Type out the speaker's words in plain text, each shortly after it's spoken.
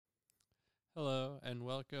Hello, and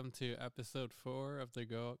welcome to episode 4 of the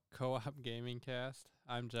Co op Gaming Cast.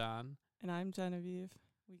 I'm John. And I'm Genevieve.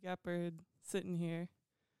 We got Bird sitting here.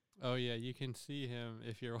 Oh, yeah, you can see him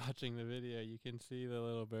if you're watching the video. You can see the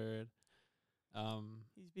little bird.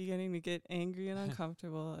 He's beginning to get angry and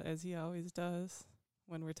uncomfortable, as he always does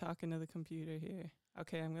when we're talking to the computer here.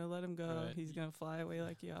 Okay, I'm going to let him go. Right. He's going to fly away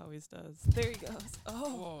like he always does. There he goes.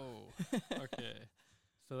 Oh. Whoa. Okay.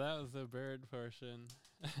 So that was the bird portion.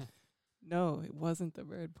 No, it wasn't the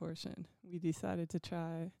bird portion. We decided to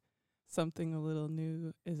try something a little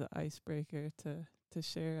new as an icebreaker to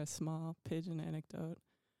share a small pigeon anecdote.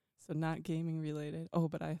 So not gaming related. Oh,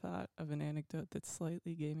 but I thought of an anecdote that's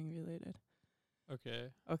slightly gaming related. Okay.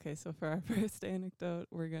 Okay, so for our first anecdote,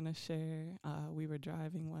 we're going to share, we were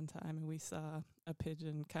driving one time and we saw a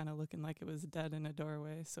pigeon kind of looking like it was dead in a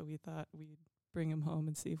doorway, so we thought we'd bring him home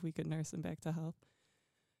and see if we could nurse him back to health.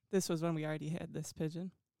 This was when we already had this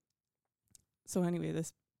pigeon. So anyway,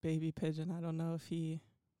 this baby pigeon, I don't know if he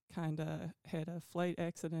kind of had a flight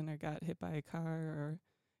accident or got hit by a car or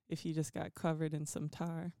if he just got covered in some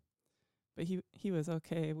tar. But he was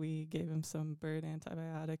okay. We gave him some bird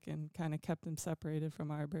antibiotic and kind of kept him separated from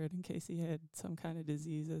our bird in case he had some kind of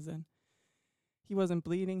diseases. And he wasn't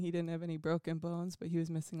bleeding. He didn't have any broken bones, but he was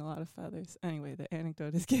missing a lot of feathers. Anyway, the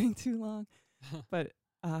anecdote is getting too long. But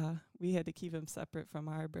we had to keep him separate from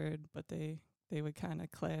our bird, but they would kind of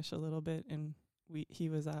clash a little bit. And he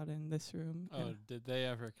was out in this room. Oh, did they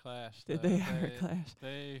ever clash? Did they ever clash?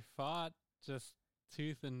 They fought just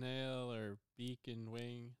tooth and nail or beak and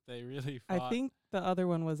wing. They really fought. I think the other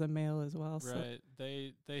one was a male as well. Right.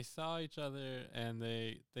 They saw each other and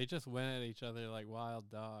they just went at each other like wild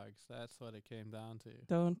dogs. That's what it came down to.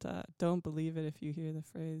 Don't believe it if you hear the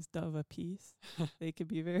phrase "dove apiece." They could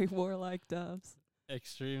be very warlike doves.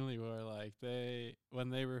 Extremely warlike. When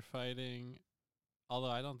they were fighting,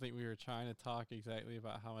 although I don't think we were trying to talk exactly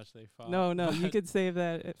about how much they fought. No, you could save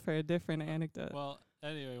that for a different anecdote. Well,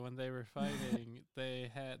 anyway, when they were fighting,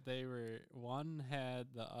 one had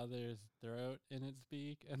the other's throat in its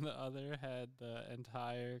beak, and the other had the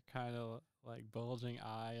entire kind of like bulging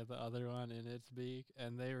eye of the other one in its beak,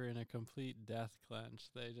 and they were in a complete death clench.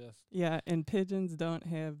 Yeah, and pigeons don't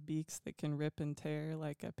have beaks that can rip and tear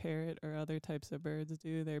like a parrot or other types of birds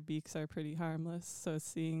do. Their beaks are pretty harmless, so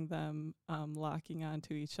seeing them locking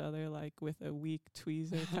onto each other like with a weak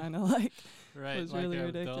tweezer kind of like right, was like really a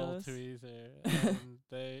ridiculous. dull tweezer. And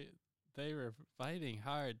they were fighting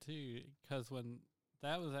hard too, because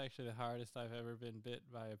that was actually the hardest I've ever been bit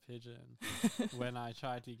by a pigeon. When I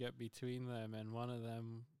tried to get between them, and one of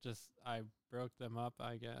them I broke them up,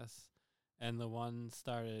 I guess, and the one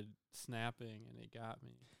started snapping, and it got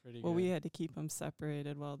me pretty Well, good. we had to keep him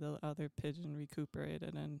separated while the other pigeon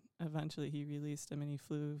recuperated, and eventually he released him and he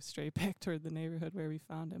flew straight back toward the neighborhood where we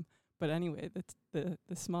found him. But anyway, the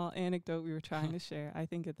small anecdote we were trying to share, I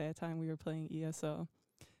think at that time we were playing ESO.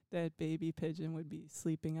 That baby pigeon would be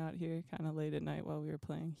sleeping out here kind of late at night while we were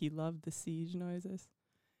playing. He loved the siege noises.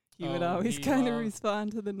 He would always kind of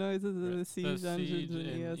respond to the noises of the siege engines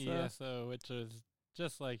in ESO, which was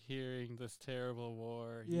just like hearing this terrible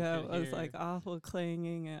war. Yeah, it was like awful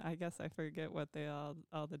clanging, and I guess I forget what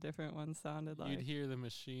all the different ones sounded like. You'd hear the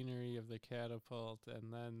machinery of the catapult,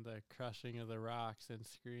 and then the crushing of the rocks and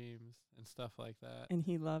screams and stuff like that. And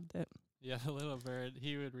he loved it. Yeah, the little bird,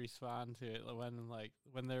 he would respond to it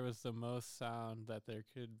when there was the most sound that there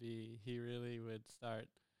could be. He really would start.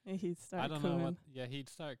 He'd start. I don't cooing. know what. Yeah, he'd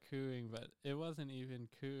start cooing, but it wasn't even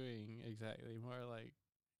cooing exactly. More like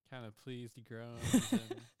kind of pleased groans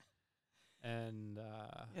and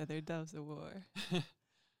yeah, they're doves of war.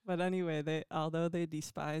 But anyway, although they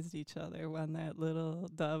despised each other, when that little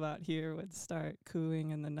dove out here would start cooing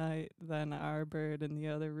in the night, then our bird in the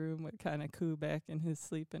other room would kind of coo back in his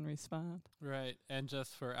sleep and respond. Right, and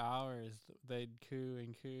just for hours they'd coo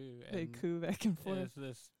and coo. They'd coo back and forth. It's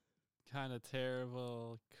this kind of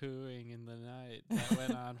terrible cooing in the night that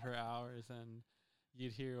went on for hours, and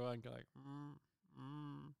you'd hear one go like,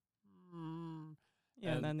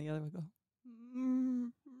 yeah, and then the other would go,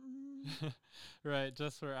 right,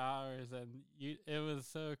 just for hours. And it was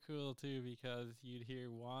so cool too, because you'd hear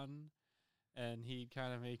one and he'd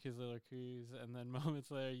kind of make his little coos, and then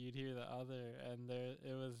moments later you'd hear the other, and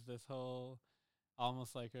it was this whole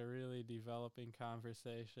almost like a really developing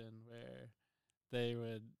conversation where they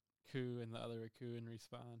would coo and the other would coo in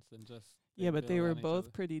response, and just but they were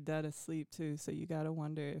both pretty dead asleep too, so you gotta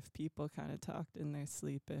wonder if people kind of talked in their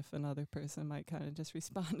sleep, if another person might kind of just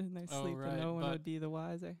respond in their sleep, right, and no one would be the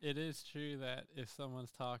wiser. It is true that if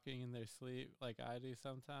someone's talking in their sleep, like I do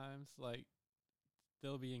sometimes, like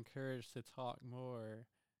they'll be encouraged to talk more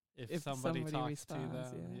if somebody talks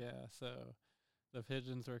responds, to them. yeah. Yeah, so the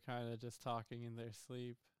pigeons were kind of just talking in their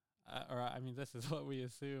sleep. Or, I mean, this is what we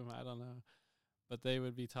assume. I don't know. But they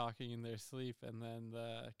would be talking in their sleep, and then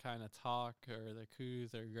the kind of talk or the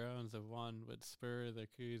coos or groans of one would spur the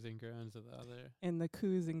coos and groans of the other. And the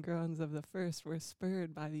coos and groans of the first were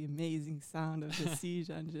spurred by the amazing sound of the siege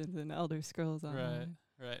engines and Elder Scrolls Online.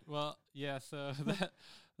 Right. Well, yeah, so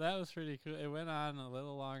that was pretty cool. It went on a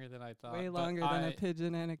little longer than I thought. Way longer than a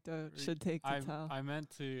pigeon anecdote should take to tell. I meant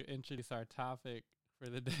to introduce our topic for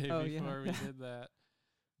the day before we did that.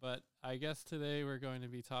 But I guess today we're going to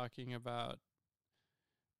be talking about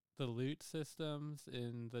the loot systems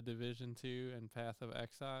in the Division 2 and Path of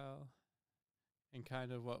Exile and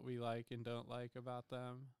kind of what we like and don't like about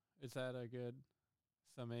them. Is that a good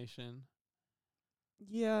summation?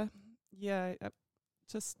 Yeah.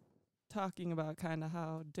 Just talking about kind of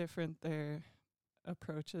how different their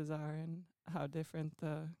approaches are and how different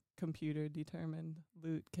the computer determined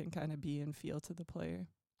loot can kind of be and feel to the player.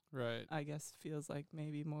 Right. I guess feels like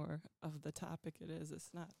maybe more of the topic it is. It's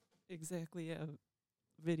not exactly a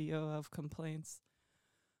video of complaints,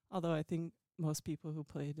 although I think most people who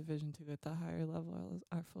play Division 2 at the higher level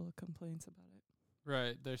are full of complaints about it.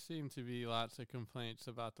 Right. There seem to be lots of complaints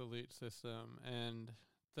about the loot system, and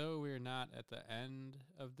though we're not at the end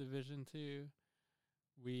of Division 2,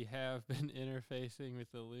 we have been interfacing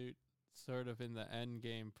with the loot sort of in the end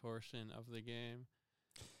game portion of the game,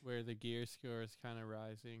 where the gear score is kind of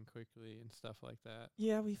rising quickly and stuff like that.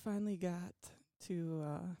 Yeah, we finally got to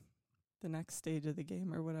the next stage of the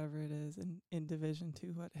game or whatever it is. In Division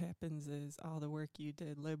 2, what happens is all the work you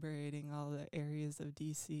did liberating all the areas of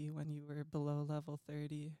DC when you were below level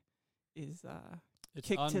 30 is it's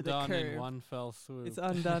kicked to the curb. Undone in one fell swoop. It's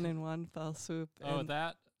undone in one fell swoop.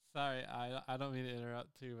 Sorry, I don't mean to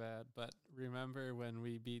interrupt too bad, but remember when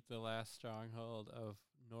we beat the last stronghold of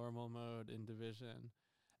normal mode in Division,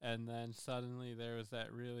 and then suddenly there was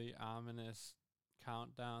that really ominous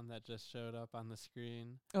countdown that just showed up on the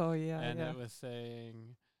screen? Oh, yeah. And it was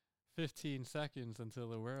saying 15 seconds until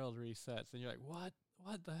the world resets. And you're like,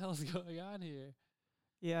 what the hell's going on here?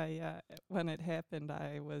 Yeah. When it happened,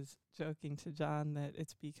 I was joking to John that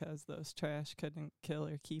it's because those trash couldn't kill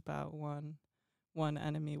or keep out one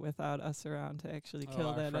enemy without us around to actually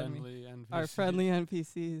kill that enemy. Our friendly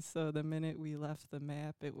NPCs. So the minute we left the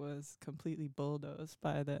map, it was completely bulldozed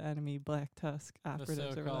by the enemy Black Tusk operatives or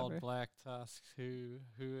whatever. The so-called Black Tusks who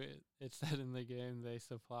it said in the game they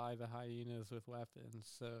supply the hyenas with weapons.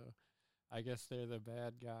 So I guess they're the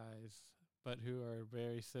bad guys, but who are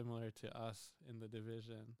very similar to us in the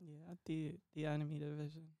Division. Yeah, the enemy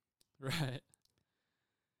division. Right.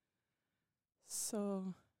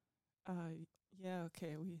 So, yeah,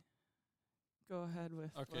 okay, we go ahead with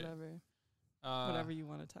whatever you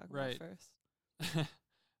want to talk about first.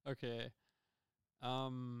 Okay.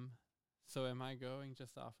 So am I going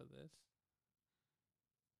just off of this?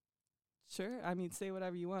 Sure. I mean, say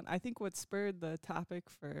whatever you want. I think what spurred the topic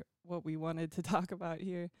for what we wanted to talk about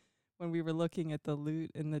here when we were looking at the loot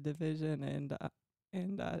in the Division,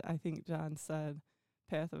 and I think John said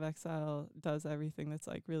Path of Exile does everything that's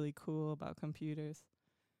like really cool about computers.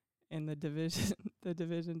 In the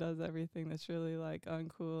Division does everything that's really like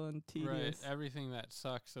uncool and tedious. Right, everything that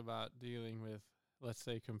sucks about dealing with, let's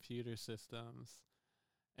say, computer systems.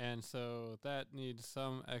 And so that needs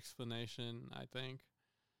some explanation, I think.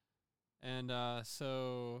 And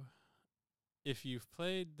so if you've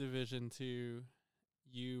played Division 2,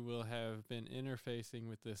 you will have been interfacing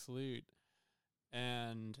with this loot.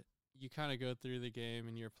 And you kind of go through the game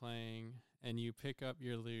and you're playing, and you pick up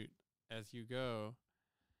your loot as you go.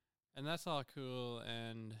 And that's all cool,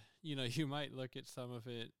 and, you might look at some of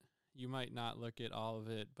it, you might not look at all of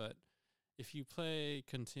it, but if you play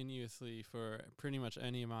continuously for pretty much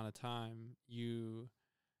any amount of time, you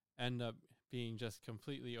end up being just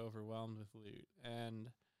completely overwhelmed with loot.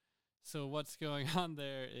 And so what's going on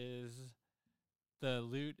there is the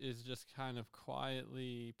loot is just kind of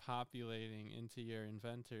quietly populating into your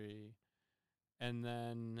inventory, and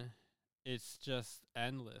then it's just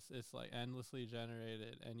endless. It's like endlessly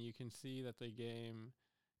generated, and you can see that the game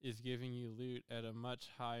is giving you loot at a much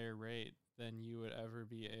higher rate than you would ever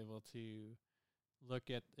be able to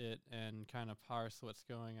look at it and kind of parse what's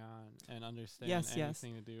going on and understand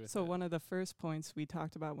anything to do with it. So one of the first points we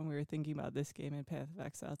talked about when we were thinking about this game in Path of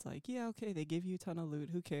Exile, it's like, yeah, okay, they give you a ton of loot.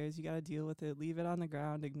 Who cares? You got to deal with it. Leave it on the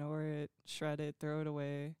ground. Ignore it. Shred it. Throw it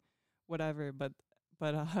away. Whatever. But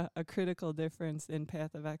a critical difference in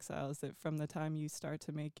Path of Exile is that from the time you start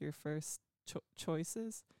to make your first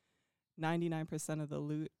choices, 99% of the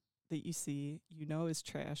loot that you see, is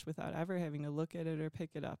trash without ever having to look at it or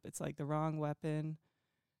pick it up. It's like the wrong weapon,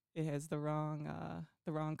 it has the wrong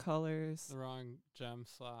colors. The wrong gem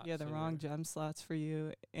slots. Yeah, the wrong gem slots for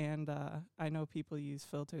you. And I know people use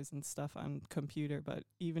filters and stuff on computer, but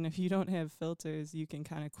even if you don't have filters, you can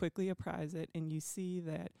kind of quickly apprise it, and you see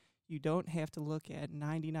that you don't have to look at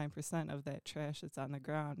 99% of that trash that's on the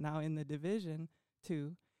ground. Now in the Division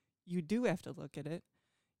 2, you do have to look at it.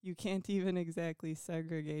 You can't even exactly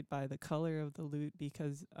segregate by the color of the loot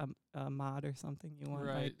because a mod or something you want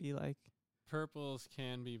might be like, purples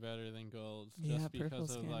can be better than golds, Yeah, just because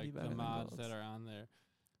purples of can be like better the than mods golds. that are on there.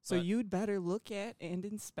 So But- you'd better look at and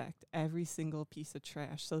inspect every single piece of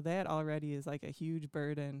trash. So that already is like a huge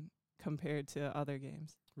burden compared to other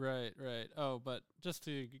games. Right. Oh, but just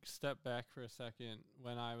to step back for a second,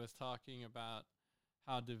 when I was talking about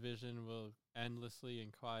how Division will endlessly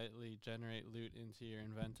and quietly generate loot into your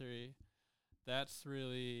inventory, that's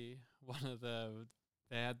really one of the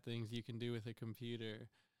bad things you can do with a computer,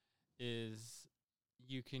 is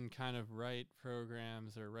you can kind of write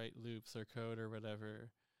programs or write loops or code or whatever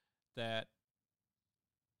that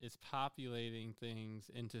is populating things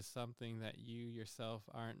into something that you yourself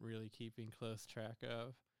aren't really keeping close track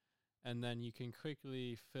of. And then you can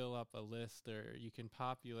quickly fill up a list, or you can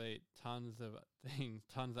populate tons of things,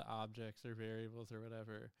 tons of objects or variables or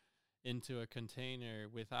whatever into a container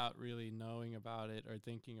without really knowing about it or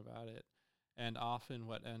thinking about it. And often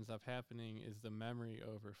what ends up happening is the memory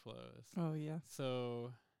overflows. Oh, yeah.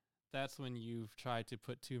 So that's when you've tried to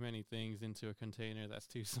put too many things into a container that's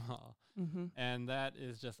too small. Mm-hmm. And that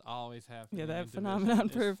is just always happening. Yeah, in that Division. phenomenon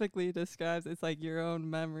It's- perfectly describes. It's like your own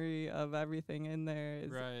memory of everything in there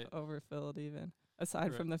is Right. overfilled, even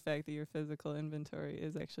aside Right. from the fact that your physical inventory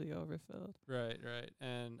is actually overfilled. Right.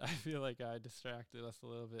 And I feel like I distracted us a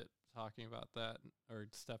little bit talking about that or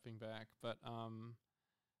stepping back. But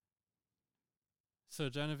so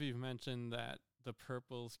Genevieve mentioned that the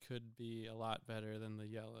purples could be a lot better than the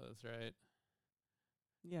yellows, right?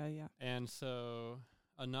 Yeah. And so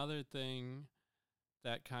another thing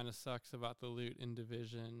that kind of sucks about the loot in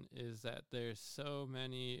Division is that there's so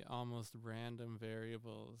many almost random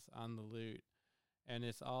variables on the loot, and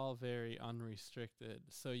it's all very unrestricted.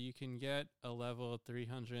 So you can get a level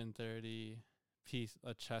 330 piece,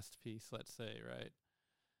 a chest piece, let's say, right?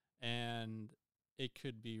 And it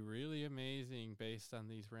could be really amazing based on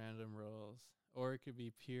these random rolls, or it could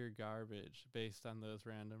be pure garbage based on those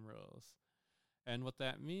random rolls. And what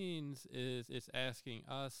that means is it's asking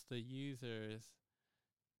us, the users,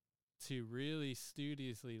 to really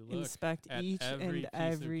studiously look Inspect at each every and piece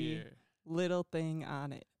every of gear. little thing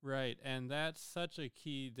on it. Right, and that's such a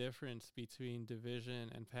key difference between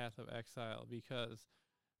Division and Path of Exile, because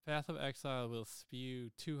Path of Exile will spew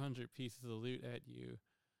 200 pieces of loot at you,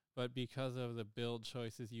 but because of the build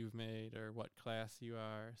choices you've made or what class you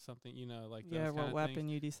are, something, like those Yeah, kind what of weapon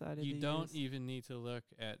things, you decided you to don't use. even need to look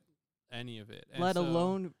at any of it. And Let so-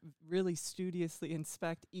 alone really studiously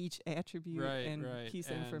inspect each attribute Right, and right, piece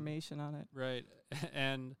of and- information on it. Right.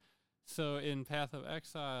 And so in Path of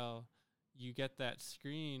Exile, you get that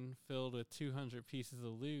screen filled with 200 pieces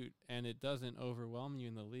of loot, and it doesn't overwhelm you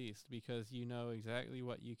in the least because you know exactly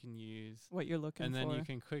what you can use. What you're looking And for. then you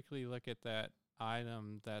can quickly look at that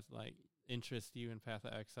item that like interests you in Path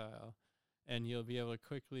of Exile, and you'll be able to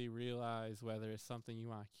quickly realize whether it's something you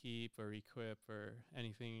want to keep or equip or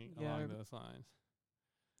anything Yeah, along or- those lines.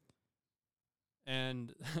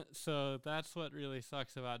 And so that's what really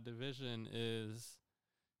sucks about Division is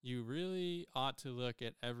you really ought to look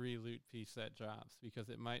at every loot piece that drops, because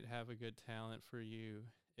it might have a good talent for you.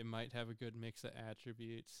 It might have a good mix of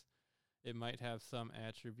attributes. It might have some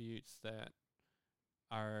attributes that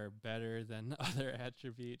are better than other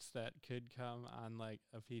attributes that could come on like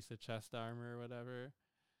a piece of chest armor or whatever.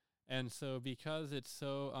 And so because it's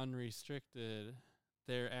so unrestricted,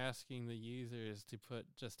 they're asking the users to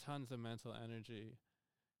put just tons of mental energy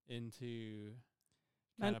into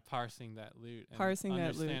kind of parsing that loot and Parsing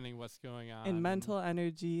that loot. understanding what's going on. and mental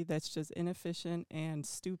energy that's just inefficient and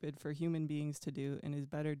stupid for human beings to do and is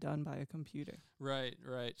better done by a computer. Right.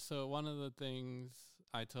 So one of the things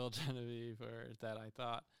I told Genevieve, or that I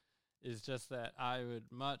thought, is just that I would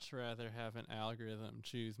much rather have an algorithm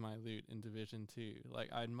choose my loot in Division 2.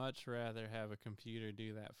 Like, I'd much rather have a computer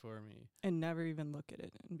do that for me. And never even look at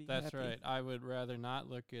it and be That's happy. right. I would rather not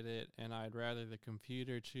look at it, and I'd rather the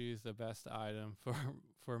computer choose the best item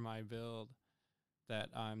for my build that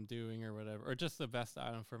I'm doing or whatever, or just the best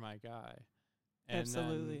item for my guy. And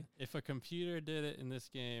Absolutely. then if a computer did it in this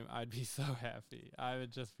game, I'd be so happy. I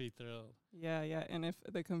would just be thrilled. Yeah. And if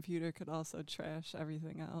the computer could also trash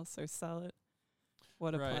everything else or sell it,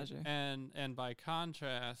 what a Right. pleasure. And by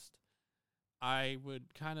contrast, I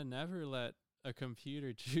would kind of never let a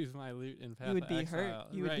computer choose my loot in Path You would of be Exile.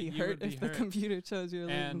 hurt. You would Right, be you hurt would be if the hurt. computer chose your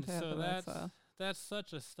loot in And Path so of Exile. that's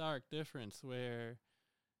such a stark difference where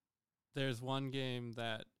there's one game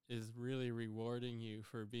that is really rewarding you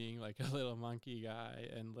for being like a little monkey guy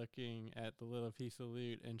and looking at the little piece of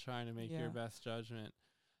loot and trying to make Yeah. your best judgment.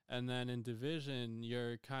 And then in Division,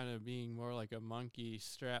 you're kind of being more like a monkey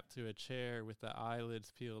strapped to a chair with the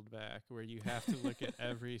eyelids peeled back, where you have to look at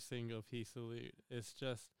every single piece of loot. It's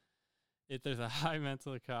just, there's a high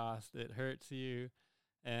mental cost. It hurts you.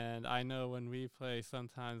 And I know when we play,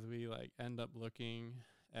 sometimes we like end up looking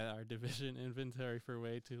at our Division inventory for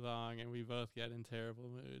way too long, and we both get in terrible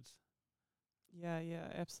moods. Yeah,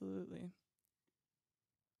 absolutely.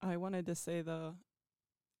 I wanted to say though,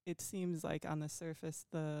 it seems like on the surface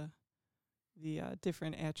the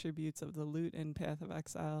different attributes of the loot in Path of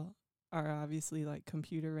Exile are obviously like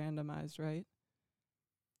computer randomized, right?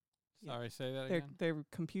 Yeah. Sorry, say that They're again. they're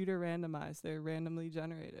computer randomized. They're randomly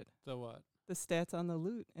generated. The what? The stats on the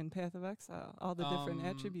loot in Path of Exile, all the different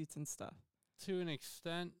attributes and stuff. To an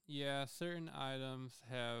extent, yeah. Certain items,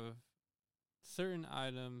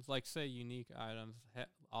 like say unique items,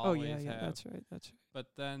 always have. That's right. But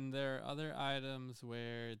then there are other items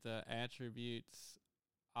where the attributes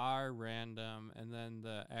are random, and then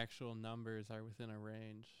the actual numbers are within a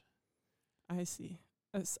range. I see.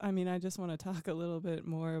 I mean, I just want to talk a little bit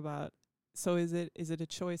more about. So, is it a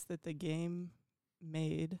choice that the game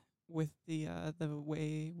made with the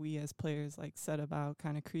way we as players like set about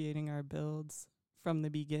kind of creating our builds from the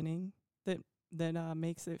beginning that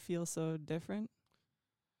makes it feel so different?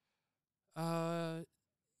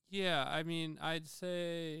 Yeah. I mean, I'd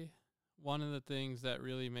say one of the things that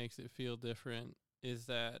really makes it feel different is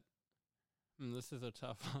that this is a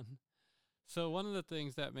tough one. So one of the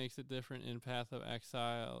things that makes it different in Path of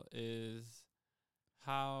Exile is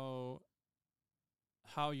how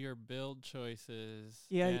your build choices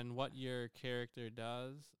and what your character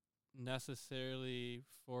does necessarily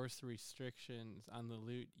force restrictions on the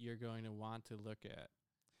loot you're going to want to look at.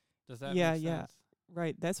 Does that make sense? Yeah.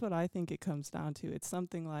 Right. That's what I think it comes down to. It's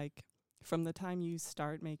something like from the time you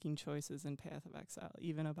start making choices in Path of Exile,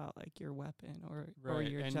 even about like your weapon or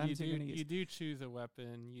your and gems you're going to use. You do choose a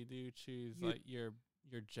weapon. You do choose like your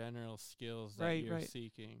general skills that you're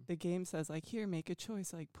seeking. The game says like, here, make a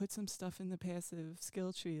choice, like put some stuff in the passive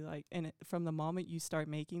skill tree, like, and from the moment you start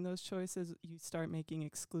making those choices, you start making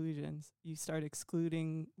exclusions. You start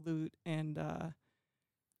excluding loot and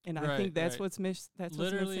I think that's what's that's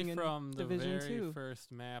literally what's missing from in the Division very 2.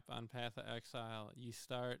 first map on Path of Exile. You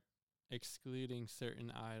start excluding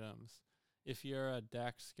certain items. If you're a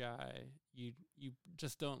dex guy, you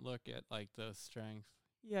just don't look at like those strength.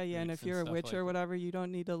 Yeah, and if you're a witch like or whatever, you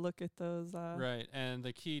don't need to look at those. Right, and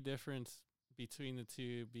the key difference between the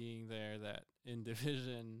two being there that in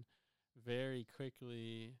Division, very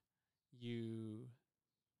quickly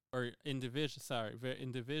in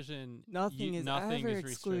Division, nothing is ever excluded.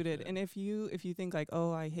 Restricted. And if you think like,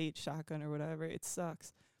 oh, I hate shotgun or whatever, it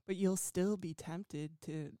sucks. But you'll still be tempted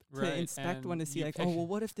to inspect one to see like, oh, well,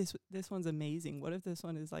 what if this one's amazing? What if this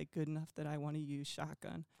one is like good enough that I want to use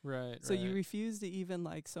shotgun? Right. So you refuse to even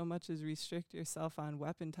like so much as restrict yourself on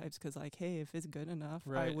weapon types because like, hey, if it's good enough,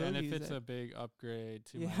 I will use it. And if it's a big upgrade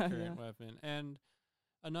to my current weapon. And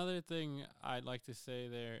another thing I'd like to say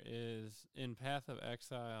there is in Path of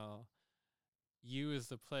Exile, you as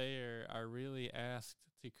the player are really asked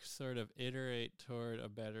to sort of iterate toward a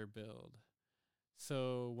better build.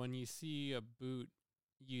 So when you see a boot,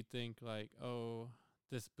 you think like, oh,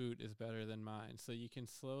 this boot is better than mine. So you can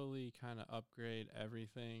slowly kind of upgrade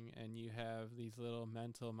everything, and you have these little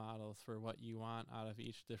mental models for what you want out of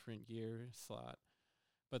each different gear slot.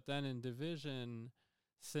 But then in Division,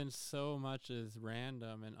 since so much is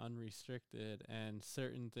random and unrestricted, and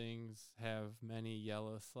certain things have many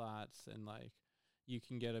yellow slots, and like you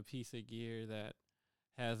can get a piece of gear that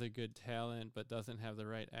has a good talent but doesn't have the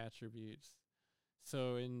right attributes.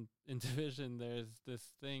 So in Division, there's this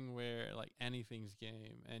thing where like anything's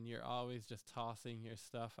game, and you're always just tossing your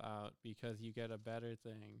stuff out because you get a better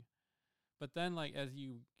thing. But then like as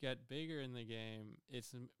you get bigger in the game,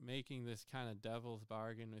 it's making this kind of devil's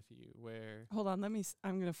bargain with you where... Hold on,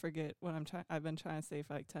 I'm going to forget what I've been trying to say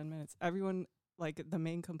for like 10 minutes. Everyone, like the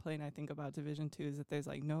main complaint I think about Division 2 is that there's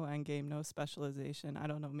like no end game, no specialization. I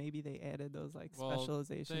don't know, maybe they added those like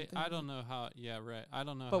specialization things. I don't know how, I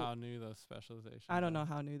don't know how new those specializations I don't know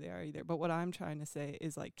how new they are either. But what I'm trying to say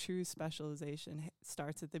is like true specialization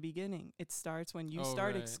starts at the beginning. It starts when you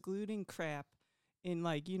start excluding crap in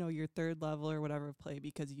like, your third level or whatever of play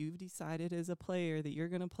because you've decided as a player that you're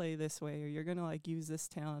going to play this way or you're going to like use this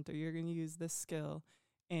talent or you're going to use this skill.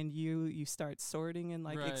 and you start sorting and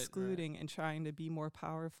like Right, right. excluding and trying to be more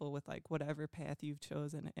powerful with like whatever path you've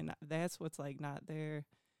chosen, and that's what's like not there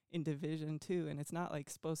in Division 2, and it's not like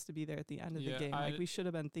supposed to be there at the end of the Yeah, game. Like we should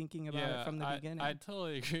have been thinking about it from the beginning. I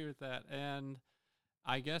totally agree with that. And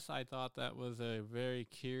I guess I thought that was a very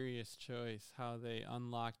curious choice, how they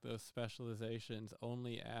unlocked those specializations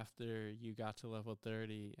only after you got to level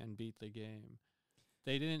 30 and beat the game.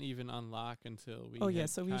 They didn't even unlock until we. Oh yeah,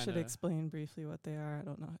 so we should explain briefly what they are. I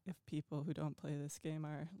don't know if people who don't play this game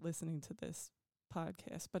are listening to this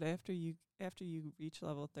podcast, but after you reach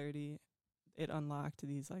level 30, it unlocked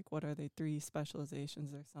these, like, what are they, 3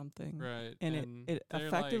 specializations or something. Right. And it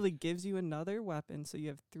effectively gives you another weapon. So you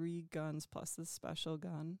have 3 guns plus this special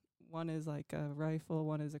gun. One is like a rifle,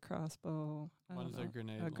 one is a crossbow. One is a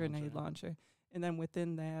grenade grenade launcher. And then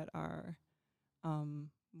within that are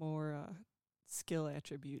more skill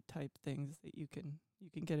attribute type things that you can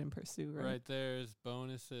get in Pursuit, right? Right, there's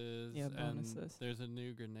bonuses. Yeah, bonuses. And there's a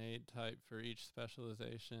new grenade type for each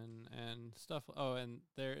specialization and stuff. Oh, and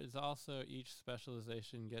there is also each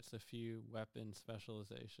specialization gets a few weapon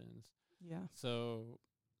specializations. Yeah. So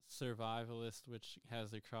Survivalist, which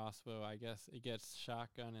has a crossbow, I guess it gets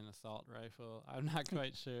shotgun and assault rifle. I'm not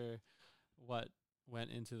quite sure what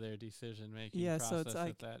went into their decision making process. So it's like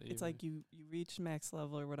with that it's like you reach max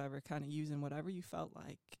level or whatever, kind of using whatever you felt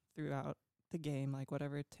like throughout the game, like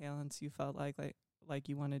whatever talents you felt like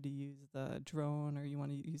you wanted to use the drone or you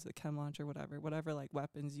want to use the chem launcher, whatever like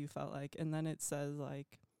weapons you felt like. And then it says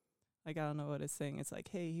like I don't know what it's saying. It's like,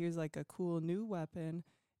 hey, here's like a cool new weapon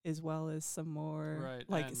as well as some more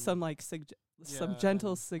like some like some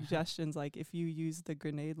gentle suggestions, like if you use the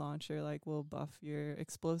grenade launcher, like we'll buff your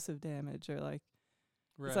explosive damage, or like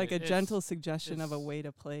it's like a gentle suggestion of a way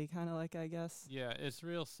to play, kind of like, I guess. Yeah, it's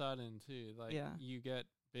real sudden too. Like you get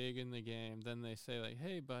big in the game, then they say like,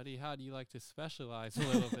 hey buddy, how do you like to specialize a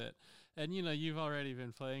little bit? And you know, you've already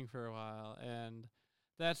been playing for a while, and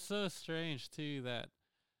that's so strange too, that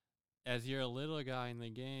as you're a little guy in the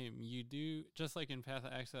game, you do, just like in Path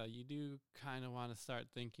of Exile, you do kind of want to start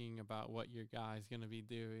thinking about what your guy's going to be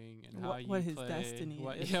doing and how you play. What his destiny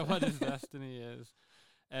is. Yeah, what his destiny is.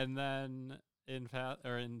 And then in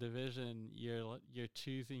Division, you're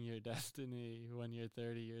choosing your destiny when you're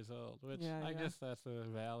 30 years old, which I guess that's a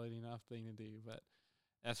valid enough thing to do. But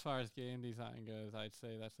as far as game design goes, I'd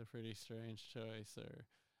say that's a pretty strange choice. Or,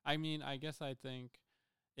 I mean, I guess I think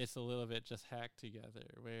it's a little bit just hacked together,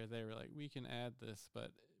 where they were like, we can add this,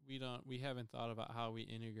 but we haven't thought about how we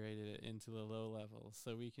integrated it into the low levels,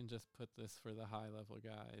 so we can just put this for the high level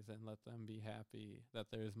guys and let them be happy that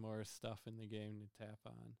there's more stuff in the game to tap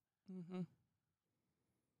on. Mm-hmm.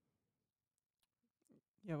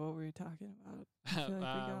 Yeah, what were you talking about? I feel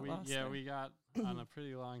like we got lost there. We got on a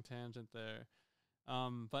pretty long tangent there.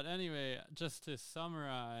 But anyway, just to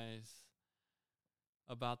summarize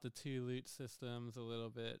about the 2 loot systems a little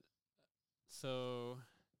bit. So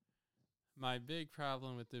my big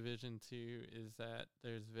problem with Division 2 is that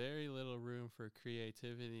there's very little room for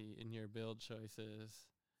creativity in your build choices.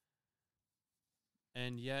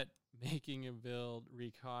 And yet making a build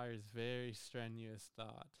requires very strenuous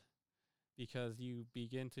thought, because you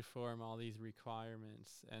begin to form all these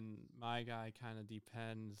requirements, and my guy kind of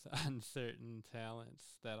depends on certain talents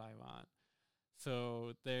that I want.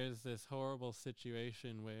 So there's this horrible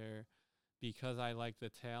situation where, because I like the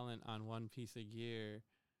talent on one piece of gear,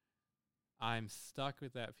 I'm stuck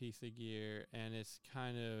with that piece of gear, and it's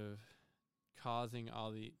kind of causing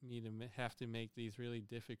me to have to make these really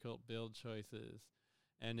difficult build choices,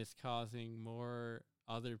 and it's causing more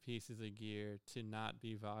other pieces of gear to not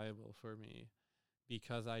be viable for me,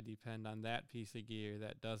 because I depend on that piece of gear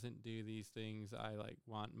that doesn't do these things I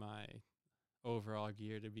want my overall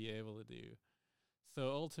gear to be able to do. So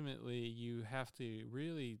ultimately, you have to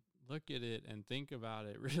really look at it and think about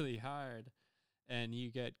it really hard, and you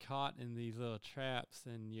get caught in these little traps,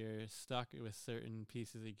 and you're stuck with certain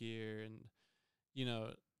pieces of gear, and you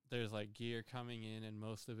know, there's like gear coming in and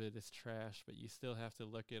most of it is trash, but you still have to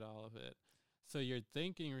look at all of it. So you're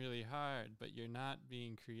thinking really hard, but you're not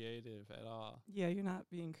being creative at all. Yeah, you're not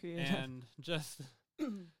being creative. And just,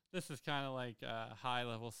 this is kind of like a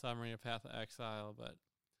high-level summary of Path of Exile, but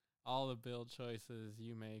all the build choices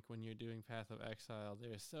you make when you're doing Path of Exile,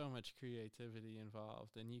 there's so much creativity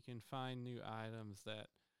involved, and you can find new items that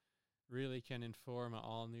really can inform an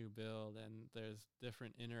all-new build, and there's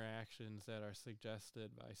different interactions that are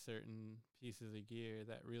suggested by certain pieces of gear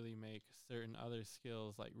that really make certain other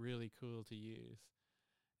skills really really to use.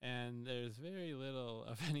 And there's very little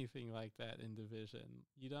of anything like that in Division.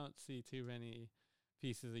 You don't see too many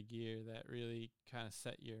pieces of gear that really kind of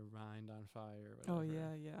set your mind on fire or whatever. Oh,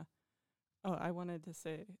 yeah, yeah. Oh, I wanted to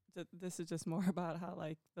say that this is just more about how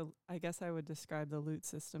like I guess I would describe the loot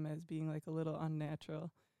system as being like a little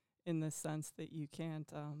unnatural in the sense that you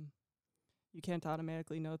can't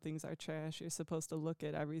automatically know things are trash. You're supposed to look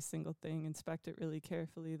at every single thing, inspect it really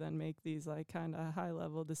carefully, then make these like kind of high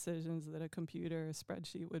level decisions that a computer or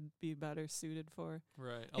spreadsheet would be better suited for.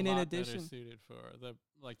 Right. And in addition, better suited for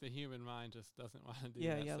the human mind just doesn't want to do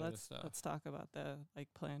yeah, that yeah, sort of stuff. let's talk about the like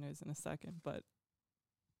planners in a second. But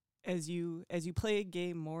as you play a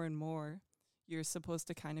game more and more, you're supposed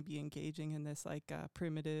to kind of be engaging in this like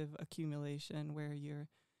primitive accumulation where you're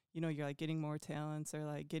like getting more talents or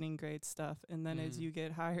like getting great stuff, and then as Mhm. you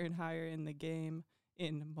get higher and higher in the game,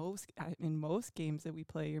 in most games that we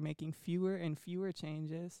play, you're making fewer and fewer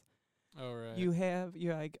changes. Oh right. You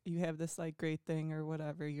have this like great thing or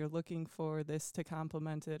whatever. You're looking for this to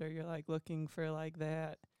complement it, or you're like looking for like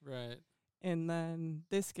that. Right. And then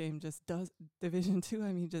this game just does Division 2,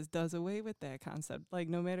 I mean, just does away with that concept. Like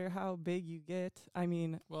no matter how big you get, I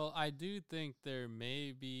mean, Well, I do think there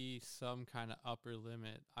may be some kind of upper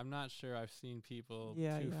limit. I'm not sure I've seen people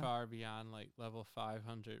Yeah, too yeah. far beyond like level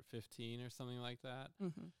 515 or something like that.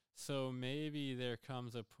 mm-hmm. So maybe there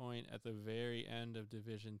comes a point at the very end of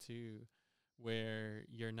Division 2 where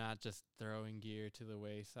you're not just throwing gear to the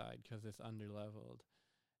wayside because it's underleveled.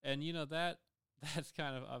 And that that's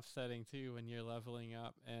kind of upsetting too when you're leveling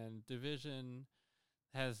up, and Division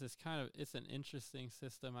has this kind of, it's an interesting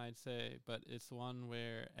system, I'd say, but it's one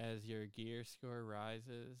where as your gear score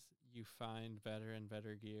rises, you find better and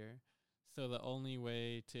better gear. So the only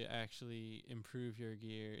way to actually improve your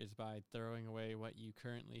gear is by throwing away what you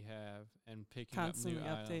currently have and picking Constantly up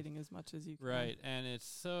new items. updating as much as you can. Right, and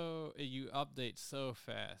you update so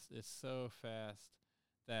fast. It's so fast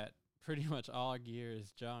that pretty much all gear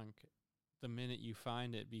is junk the minute you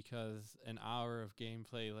find it, because an hour of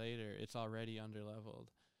gameplay later, it's already underleveled.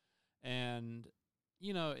 And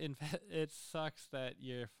it sucks that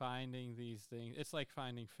you're finding these things. It's like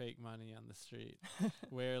finding fake money on the street,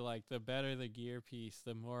 where like the better the gear piece,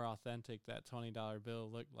 the more authentic that $20 bill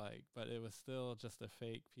looked like, but it was still just a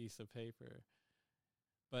fake piece of paper.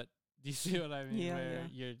 But do you see what I mean? Yeah, Where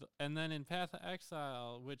yeah. and then in Path of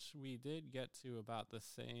Exile, which we did get to about the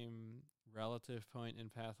same relative point in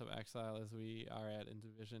Path of Exile as we are at in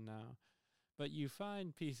Division now, but you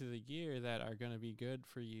find pieces of gear that are going to be good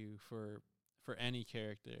for you for any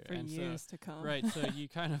character For and years to come. right, so you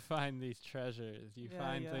kind of find these treasures. You Yeah,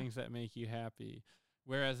 find yeah. things that make you happy.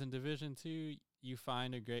 Whereas in Division 2, you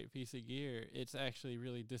find a great piece of gear, it's actually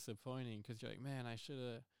really disappointing because you're like, man, I should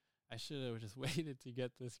have just waited to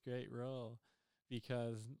get this great roll,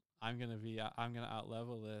 because I'm gonna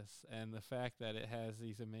outlevel this, and the fact that it has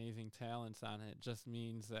these amazing talents on it just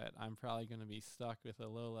means that I'm probably gonna be stuck with a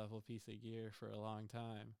low level piece of gear for a long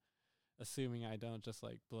time, assuming I don't just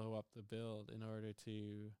like blow up the build in order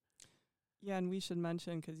to. Yeah, and we should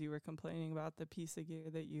mention, because you were complaining about the piece of gear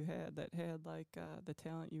that you had that had like the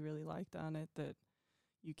talent you really liked on it, that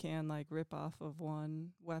you can like rip off of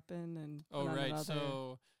one weapon and Oh put on right, another.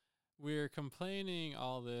 so we're complaining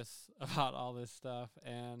all this about all this stuff,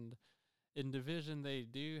 and in Division they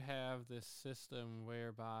do have this system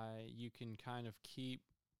whereby you can kind of keep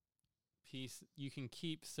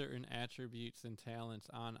certain attributes and talents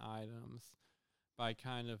on items by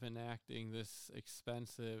kind of enacting this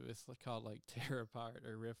expensive, it's called like tear apart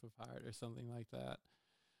or rip apart or something like that.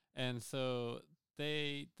 And so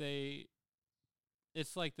they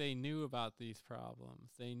it's like they knew about these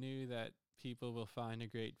problems. They knew that people will find a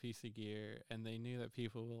great piece of gear, and they knew that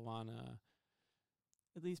people will want to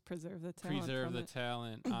At least preserve the talent. preserve from the it.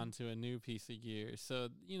 talent onto a new piece of gear. So,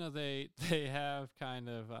 they have kind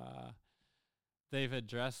of they've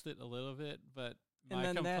addressed it a little bit, but And my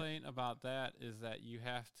then complaint about that is that you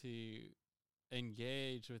have to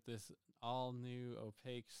engage with this all new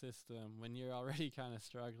opaque system when you're already kind of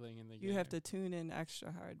struggling in the game. You have to tune in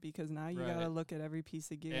extra hard, because now you Right. gotta look at every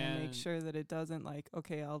piece of gear and make And- sure that it doesn't like,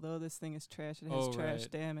 okay, although this thing is trash, it has Oh, trash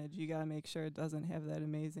right. damage. You gotta make sure it doesn't have that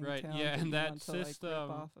amazing Right, talent. yeah, that and you that want to, like, system- rip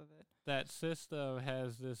off of it. That system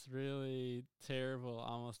has this really terrible,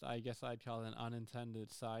 almost, I guess I'd call it an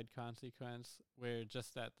unintended side consequence, where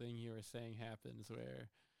just that thing you were saying happens, where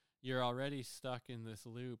you're already stuck in this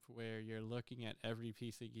loop where you're looking at every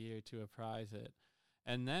piece of gear to apprise it.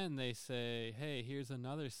 And then they say, hey, here's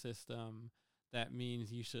another system that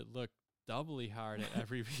means you should look doubly hard at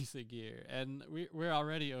every piece of gear. And we're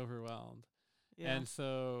already overwhelmed. Yeah. And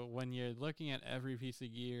so when you're looking at every piece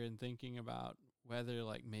of gear and thinking about whether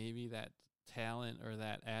like maybe that talent or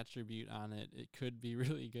that attribute on it, it could be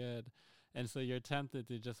really good. And so you're tempted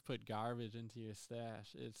to just put garbage into your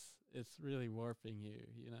stash. It's really warping you,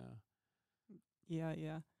 you know. Yeah,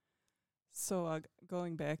 yeah. So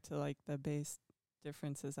going back to like the base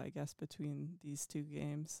differences, I guess, between these two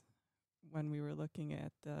games, when we were looking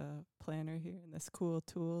at the planner here and this cool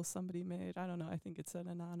tool somebody made, I don't know, I think it said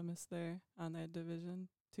anonymous there on that Division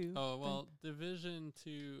 2. Oh, well, Division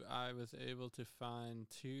 2, I was able to find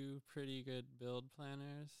two pretty good build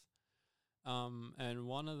planners. And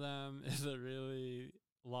one of them is a really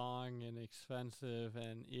long and expensive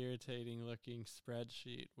and irritating looking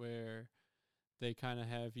spreadsheet where they kind of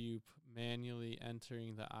have you manually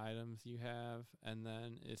entering the items you have, and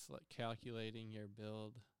then it's like calculating your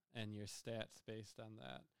build and your stats based on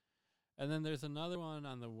that. And then there's another one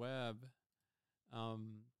on the web,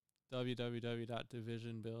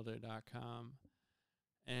 www.divisionbuilder.com,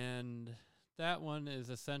 and that one is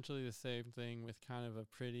essentially the same thing with kind of a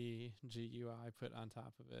pretty GUI put on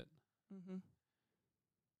top of it. Mm-hmm.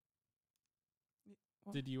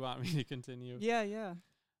 Did you want me to continue? Yeah.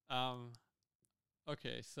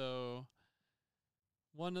 Okay, so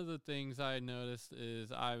one of the things I noticed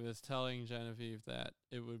is I was telling Genevieve that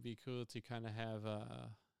it would be cool to kind of have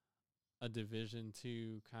a Division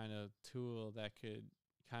 2 kind of tool that could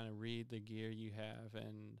kind of read the gear you have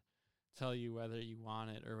and tell you whether you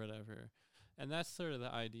want it or whatever. And that's sort of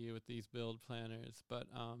the idea with these build planners. But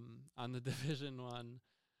on the Division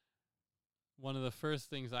one of the first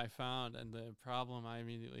things I found and the problem I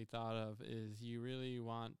immediately thought of is you really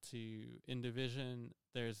want to, in Division,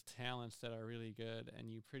 there's talents that are really good,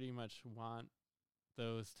 and you pretty much want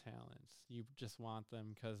those talents. You just want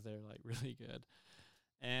them because they're like really good.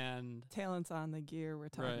 And talents on the gear we're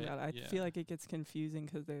talking about. I feel like it gets confusing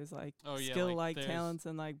because there's like skill like talents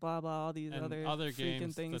and like blah blah all these other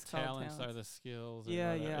games. Things. The talents are the skills.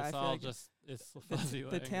 Yeah. It's all like just it's fuzzy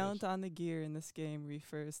the talent on the gear in this game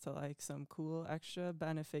refers to like some cool extra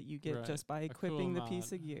benefit you get just by equipping the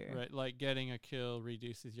piece of gear. Right, like getting a kill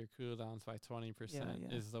reduces your cooldowns by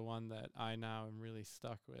 20% is the one that I now am really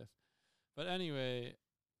stuck with. But anyway,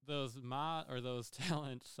 those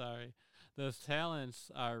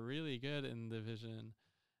talents are really good in Division.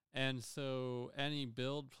 And so any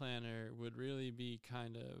build planner would really be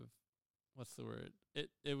kind of, what's the word?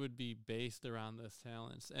 It would be based around those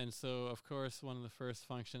talents. And so, of course, one of the first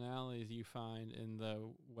functionalities you find in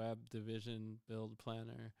the web Division build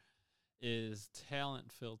planner is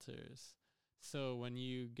talent filters. So when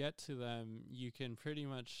you get to them, you can pretty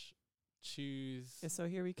much choose. So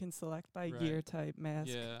here we can select by gear type,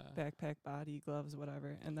 mask, backpack, body, gloves,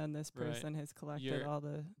 whatever. And then this person has collected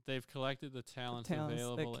they've collected the talents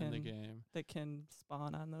available in the game that can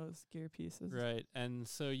spawn on those gear pieces. Right. And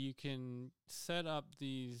so you can set up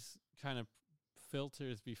these kind of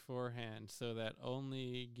filters beforehand so that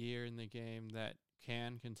only gear in the game that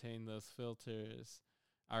can contain those filters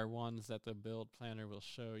are ones that the build planner will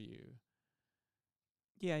show you.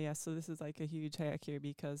 Yeah. So this is like a huge hack here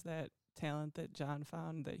because that talent that John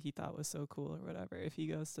found that he thought was so cool or whatever, if he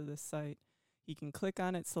goes to this site, he can click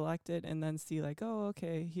on it, select it, and then see like, oh,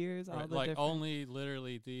 okay, here's all the like only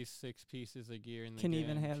literally these 6 pieces of gear in the game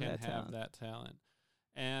even have that talent.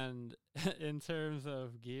 And in terms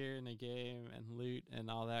of gear in the game and loot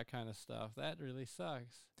and all that kind of stuff, that really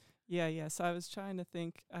sucks. Yeah. So I was trying to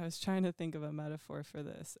think of a metaphor for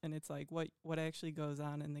this, and it's like what actually goes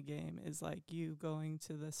on in the game is like you going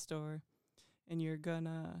to the store and you're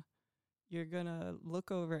gonna look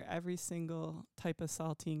over every single type of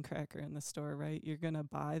saltine cracker in the store, right? You're going to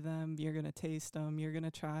buy them, you're going to taste them, you're going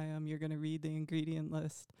to try them, you're going to read the ingredient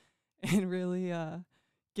list and really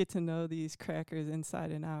get to know these crackers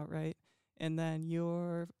inside and out, right? And then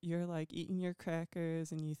you're like eating your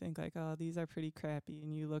crackers and you think like, oh, these are pretty crappy.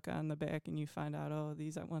 And you look on the back and you find out, oh,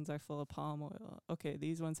 these ones are full of palm oil. Okay,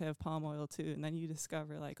 these ones have palm oil too. And then you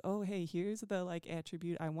discover like, oh, hey, here's the like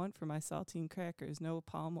attribute I want for my saltine crackers, no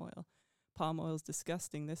palm oil. Palm oil is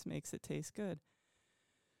disgusting. This makes it taste good.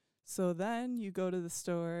 So then you go to the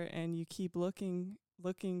store and you keep looking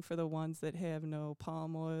for the ones that have no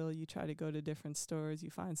palm oil. You try to go to different stores. You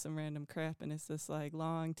find some random crap, and it's this like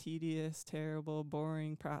long, tedious, terrible,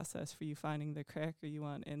 boring process for you finding the cracker you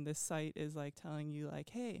want. And this site is like telling you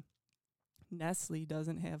like, hey, Nestle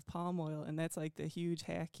doesn't have palm oil, and that's like the huge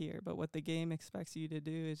hack here. But what the game expects you to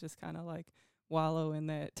do is just kind of like wallow in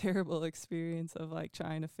that terrible experience of like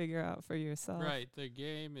trying to figure out for yourself. Right. The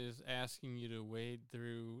game is asking you to wade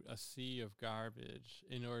through a sea of garbage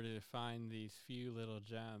in order to find these few little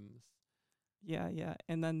gems. Yeah.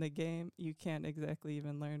 And then the game, you can't exactly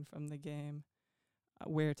even learn from the game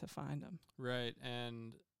where to find them. Right.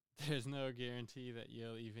 And there's no guarantee that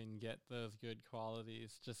you'll even get those good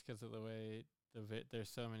qualities just because of the way there's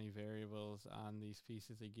so many variables on these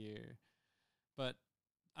pieces of gear. But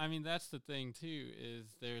I mean, that's the thing too,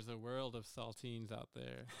 is there's a world of saltines out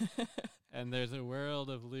there, and there's a world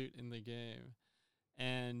of loot in the game.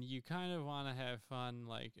 And you kind of want to have fun,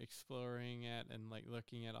 like exploring it and like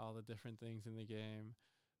looking at all the different things in the game.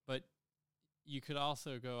 But you could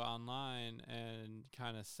also go online and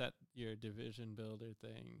kind of set your division builder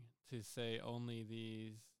thing to say only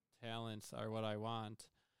these talents are what I want.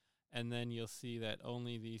 And then you'll see that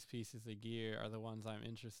only these pieces of gear are the ones I'm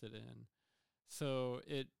interested in. So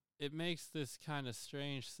it makes this kind of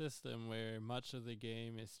strange system where much of the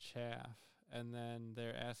game is chaff, and then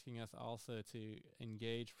they're asking us also to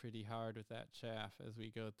engage pretty hard with that chaff as we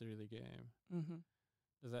go through the game. Mm-hmm.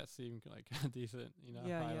 Does that seem like a decent,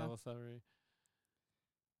 Yeah, high yeah. level summary?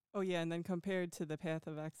 Oh yeah, and then compared to the Path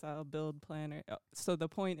of Exile build planner. So the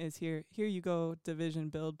point is here you go, Division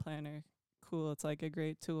build planner. Cool, it's like a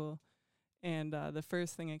great tool. And the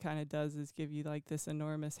first thing it kind of does is give you like this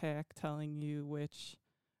enormous hack telling you which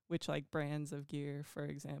like brands of gear, for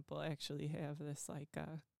example, actually have this like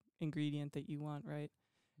ingredient that you want, right?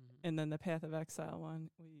 Mm-hmm. And then the Path of Exile one,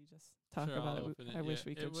 we just talk Sure, about I'll it. open it. I wish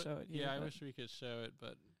we could show it here. Yeah, I wish we could show it,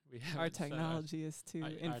 but we have our technology is too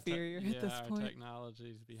inferior at this point. Our technology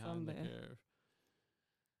is behind the curve.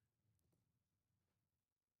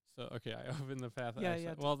 So, okay, I opened the Path of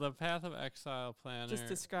Exile. Well, the Path of Exile planner. Just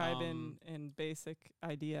describe in basic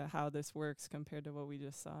idea how this works compared to what we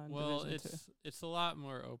just saw in Division 2. It's a lot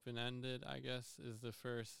more open-ended, I guess, is the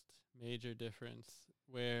first major difference,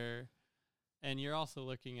 and you're also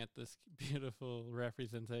looking at this beautiful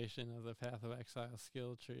representation of the Path of Exile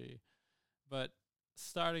skill tree. But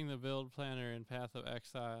starting the build planner in Path of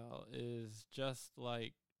Exile is just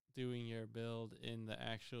like doing your build in the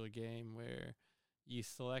actual game, where you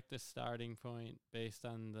select a starting point based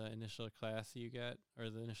on the initial class you get or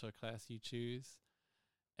the initial class you choose.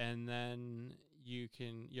 And then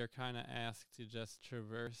you're kind of asked to just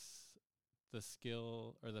traverse the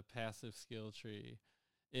skill or the passive skill tree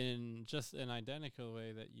in just an identical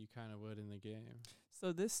way that you kind of would in the game.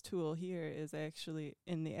 So this tool here is actually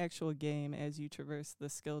in the actual game. As you traverse the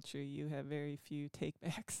skill tree, you have very few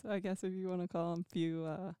takebacks, I guess, if you want to call them few.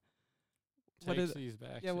 What is these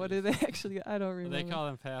back? Yeah, what do they actually? I don't remember. They call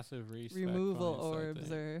them passive removal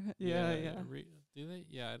orbs, or yeah. Do they?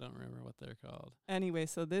 Yeah, I don't remember what they're called. Anyway,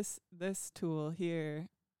 so this tool here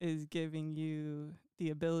is giving you the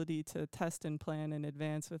ability to test and plan in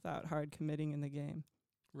advance without hard committing in the game.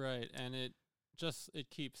 Right, and it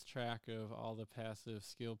keeps track of all the passive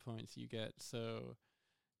skill points you get, so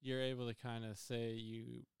you're able to kind of say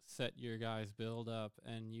you set your guys' build up,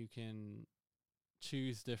 and you can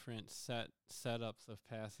choose different setups of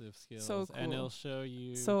passive skills. So cool. And it'll show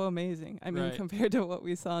you. So amazing. I mean, compared to what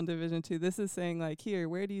we saw in Division 2, this is saying like, here,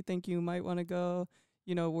 where do you think you might want to go?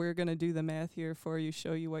 We're going to do the math here for you,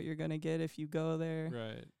 show you what you're going to get if you go there.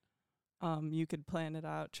 Right. You could plan it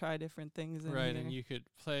out, try different things in right, here. And you could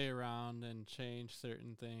play around and change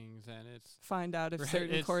certain things, and find out if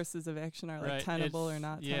certain courses of action are like tenable or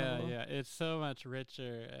not tenable. Yeah, it's so much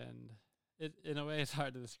richer, and it in a way it's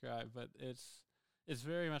hard to describe, but it's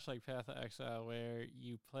very much like Path of Exile, where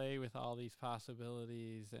you play with all these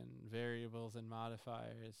possibilities and variables and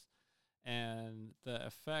modifiers, and the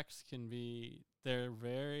effects they're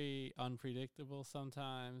very unpredictable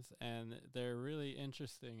sometimes, and they're really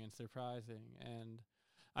interesting and surprising. And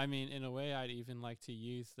I mean, in a way, I'd even like to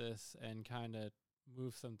use this and kind of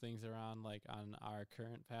move some things around, like on our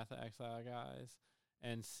current Path of Exile guys,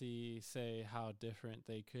 and say how different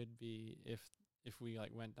they could be if we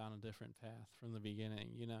like went down a different path from the beginning,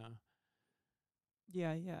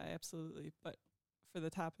 Yeah, absolutely. But for the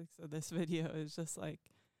topics of this video, it's just like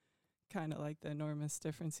kind of like the enormous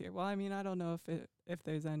difference here. Well, I mean, I don't know if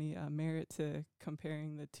there's any merit to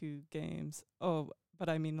comparing the two games. Oh, but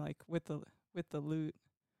I mean, like with the loot,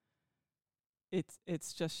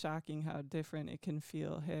 it's just shocking how different it can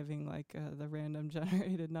feel having like the random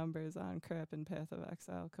generated numbers on crap in Path of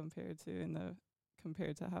Exile compared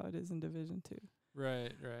to how it is in Division 2.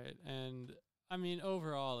 Right. And I mean,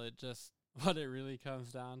 overall, what it really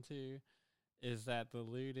comes down to is that the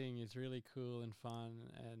looting is really cool and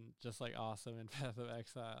fun and just like awesome in Path of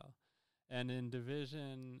Exile. And in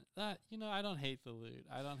Division, I don't hate the loot.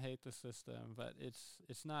 I don't hate the system, but it's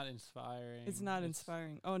not inspiring. It's not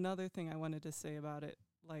inspiring. Oh, another thing I wanted to say about it,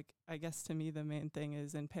 like, I guess to me the main thing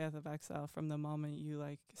is in Path of Exile, from the moment you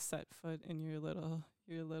like set foot in your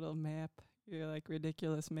little map, your like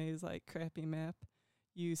ridiculous maze, like crappy map,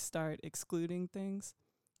 you start excluding things.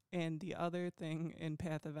 And the other thing in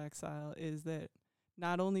Path of Exile is that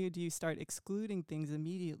not only do you start excluding things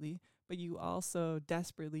immediately, but you also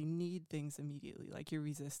desperately need things immediately, like your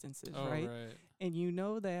resistances, right? And you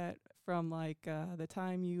know that from like the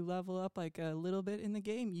time you level up like a little bit in the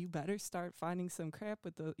game, you better start finding some crap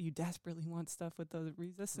with the, you desperately want stuff with those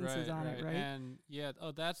resistances on it, right? And yeah,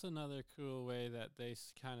 that's another cool way that they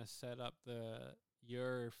kind of set up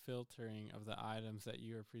your filtering of the items that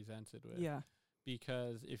you are presented with. Yeah.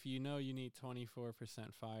 Because if you know you need 24%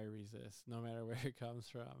 fire resist, no matter where it comes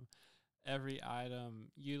from, every item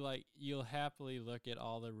you'll happily look at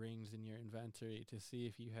all the rings in your inventory to see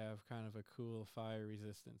if you have kind of a cool fire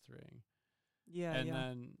resistance ring. Yeah. And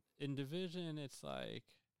then in Division, it's like,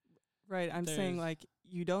 right, I'm saying like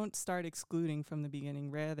you don't start excluding from the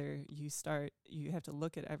beginning. Rather, you have to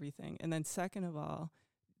look at everything. And then second of all,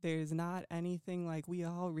 there's not anything like we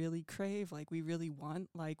all really crave, like we really want.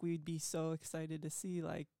 Like we'd be so excited to see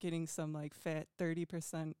like getting some like fat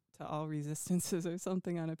 30% to all resistances or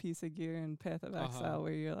something on a piece of gear in Path of Exile,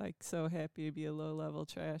 where you're like so happy to be a low level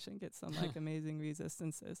trash and get some like amazing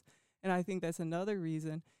resistances. And I think that's another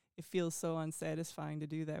reason it feels so unsatisfying to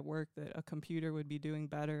do that work that a computer would be doing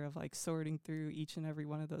better, of like sorting through each and every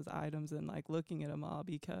one of those items and like looking at them all,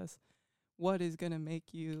 because what is going to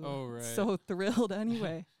make you so thrilled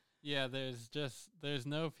anyway? Yeah, there's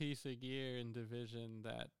no piece of gear in Division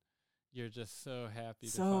that you're just so happy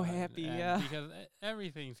to find. Yeah. Because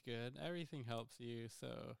everything's good. Everything helps you.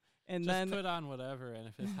 So and just then put on whatever, and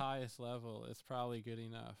if it's highest level, it's probably good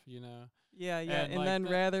enough, you know? Yeah. And like then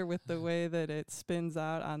rather with the way that it spins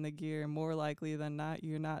out on the gear, more likely than not,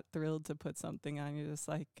 you're not thrilled to put something on. You're just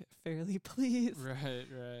like fairly pleased. Right.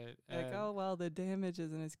 Like, oh, well, the damage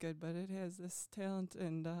isn't as good, but it has this talent,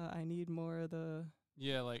 and I need more of the...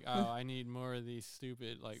 Yeah, like, I need more of these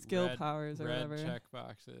stupid, like, skill powers or red whatever. check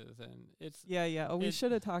boxes, and it's... Yeah. Oh, we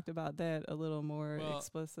should have talked about that a little more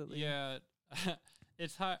explicitly. Yeah,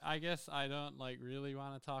 it's hard. I guess I don't, like, really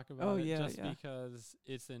want to talk about it because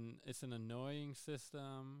it's an annoying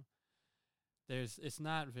system. It's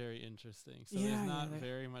not very interesting, so there's not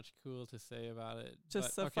very much cool to say about it.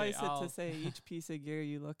 Just suffice it to say, each piece of gear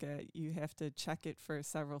you look at, you have to check it for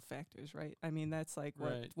several factors, right? I mean, that's like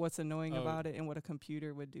what's annoying about it and what a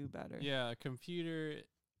computer would do better. Yeah, a computer...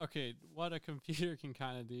 Okay, what a computer can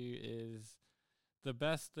kind of do is... The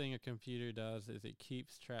best thing a computer does is it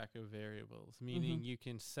keeps track of variables, meaning you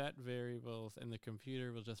can set variables and the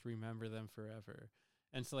computer will just remember them forever.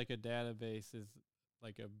 And so like a database is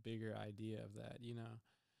like a bigger idea of that, you know?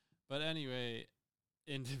 But anyway,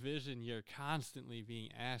 in Division, you're constantly being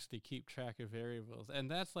asked to keep track of variables. And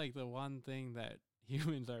that's like the one thing that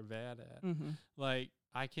humans are bad at. Like,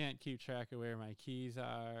 I can't keep track of where my keys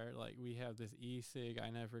are. Like, we have this e-cig. I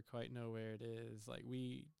never quite know where it is. Like,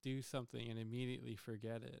 we do something and immediately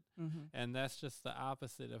forget it. And that's just the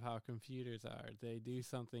opposite of how computers are. They do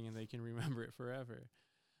something and they can remember it forever.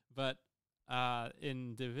 But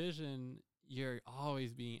in Division, you're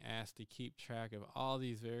always being asked to keep track of all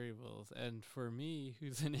these variables. And for me,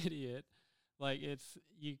 who's an idiot, like, it's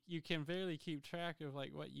you can barely keep track of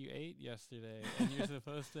like what you ate yesterday, and you're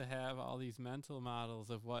supposed to have all these mental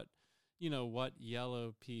models of what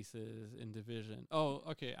yellow pieces in Division. Oh,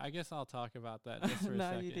 okay. I guess I'll talk about that just for a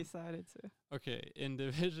second. You decided to. Okay, in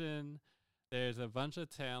Division, there's a bunch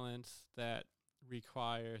of talents that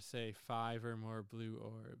require, say, 5 or more blue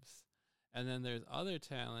orbs. And then there's other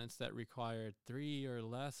talents that require 3 or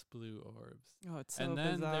less blue orbs. Oh, it's so bizarre.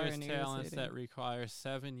 And then there's and talents that require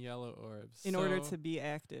 7 yellow orbs. In order to be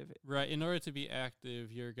active. Right. In order to be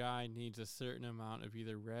active, your guy needs a certain amount of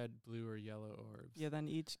either red, blue, or yellow orbs. Yeah, then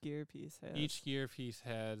each gear piece has. Each gear piece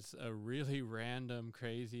has a really random,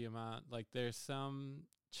 crazy amount. Like, there's some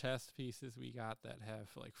chest pieces we got that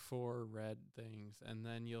have like 4 red things, and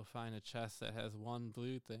then you'll find a chest that has 1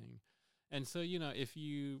 blue thing. And so,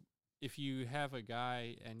 if you have a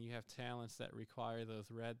guy and you have talents that require those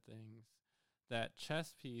red things, that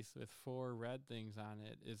chest piece with 4 red things on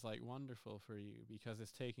it is like wonderful for you because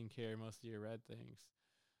it's taking care of most of your red things.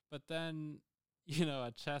 But then,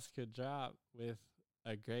 a chest could drop with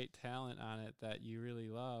a great talent on it that you really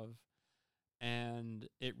love, and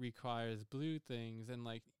it requires blue things, and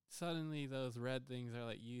like suddenly those red things are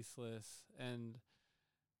like useless.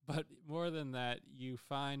 But more than that, you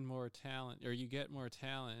find more talent, or you get more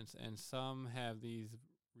talents, and some have these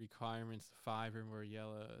requirements, 5 or more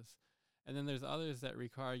yellows. And then there's others that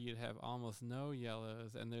require you to have almost no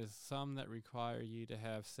yellows, and there's some that require you to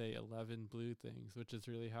have, say, 11 blue things, which is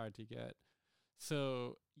really hard to get.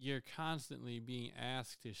 So you're constantly being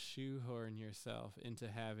asked to shoehorn yourself into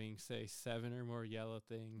having, say, 7 or more yellow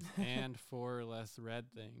things and 4 or less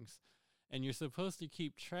red things. And you're supposed to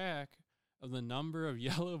keep track of the number of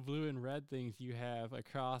yellow, blue, and red things you have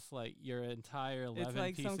across like your entire 11 It's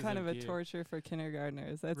like pieces some kind of a gear. torture for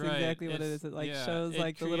kindergartners. That's Right, exactly what it it's- is. It like yeah, shows it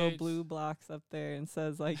like the little creates- blue blocks up there and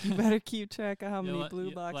says like you better keep track of how many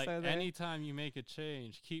blue blocks like are there. anytime you make a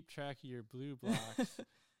change, keep track of your blue blocks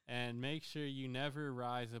and make sure you never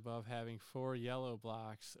rise above having 4 yellow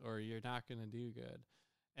blocks or you're not going to do good.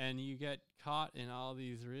 And you get caught in all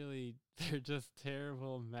these really, they're just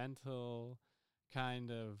terrible mental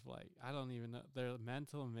kind of like, I don't even know, they're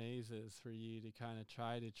mental mazes for you to kind of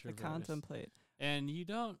try to To traverse. contemplate. And you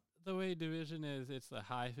don't, the way Division is, it's a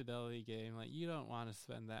high fidelity game. Like, you don't want to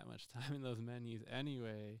spend that much time in those menus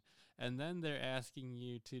anyway. And then they're asking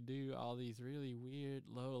you to do all these really weird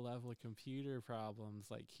low level computer problems,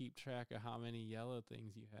 like keep track of how many yellow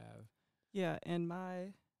things you have. Yeah, and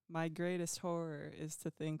my greatest horror is to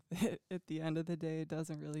think that at the end of the day it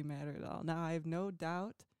doesn't really matter at all. Now I have no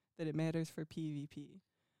doubt that it matters for PvP.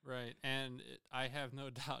 Right. And I have no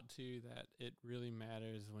doubt, too, that it really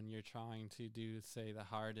matters when you're trying to do, say, the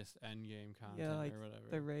hardest endgame content like or whatever.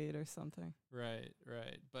 the raid or something. Right,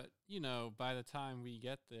 right. But, you know, by the time we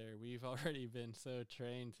get there, we've already been so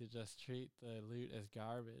trained to just treat the loot as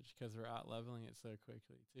garbage because we're out leveling it so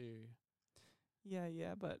quickly, too.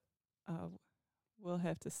 Yeah, but we'll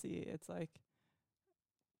have to see. It's like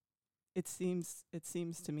it seems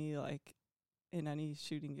to me like in any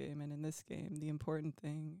shooting game and in this game, the important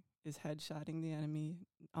thing is headshotting the enemy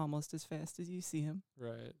almost as fast as you see him.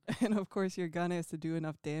 Right. And of course your gun has to do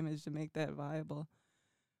enough damage to make that viable.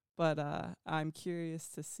 But I'm curious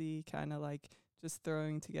to see kind of like just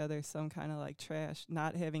throwing together some kind of like trash,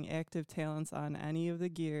 not having active talents on any of the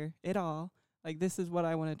gear at all. Like, this is what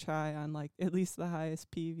I want to try on, like, at least the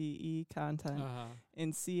highest PvE content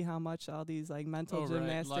and see how much all these, like, mental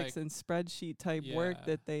gymnastics and spreadsheet type work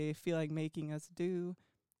that they feel like making us do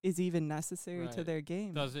is even necessary to their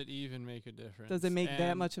game. Does it even make a difference? Does it make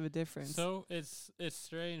that much of a difference? So it's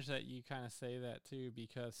strange that you kind of say that, too,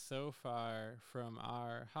 because so far from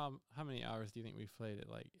our, how many hours do you think we've played it?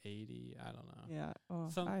 Like 80? I don't know. Yeah.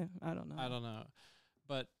 I don't know. I don't know.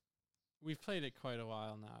 But we've played it quite a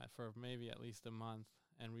while now, for maybe at least a month,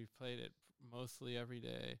 and we've played it mostly every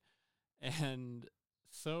day. And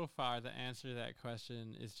so far, the answer to that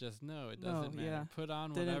question is just no. It doesn't matter. Yeah. Put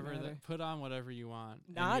on whatever you want.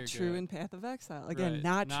 Not true in Path of Exile. Again,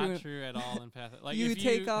 right. not true at all in Path. Like, you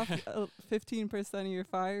take off 15% of your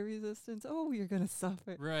fire resistance. Oh, you're gonna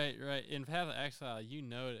suffer. Right. In Path of Exile, you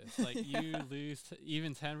notice, like you lose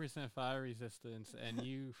even 10% fire resistance, and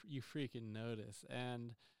you freaking notice.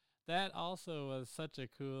 And that also was such a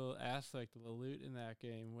cool aspect of the loot in that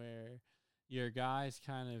game, where your guy's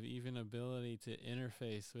kind of even ability to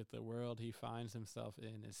interface with the world he finds himself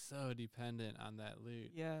in is so dependent on that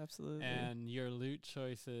loot. Yeah, absolutely. And your loot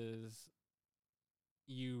choices,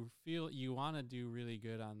 you feel you want to do really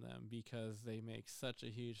good on them because they make such a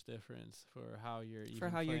huge difference for how you're for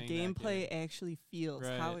how your gameplay actually feels,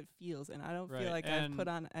 how it feels. And I don't feel like I've put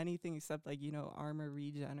on anything except like, armor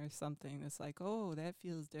regen or something. It's like, oh, that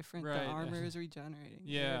feels different. The armor is regenerating.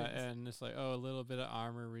 Yeah, and it's like, oh, a little bit of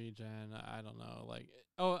armor regen. I don't know, like,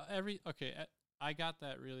 I got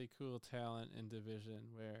that really cool talent in Division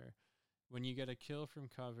where when you get a kill from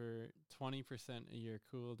cover, 20% of your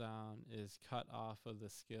cooldown is cut off of the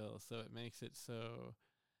skill. So it makes it so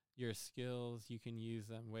your skills, you can use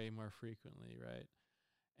them way more frequently, right?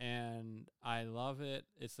 And I love it.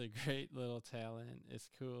 It's a great little talent. It's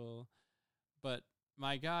cool. But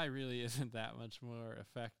my guy really isn't that much more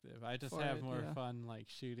effective. I just have more fun, like,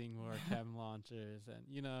 shooting more chem launchers.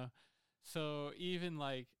 And, so even,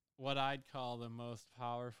 like, what I'd call the most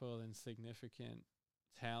powerful and significant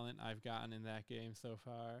talent I've gotten in that game so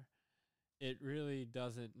far, it really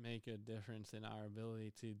doesn't make a difference in our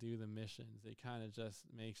ability to do the missions. It kind of just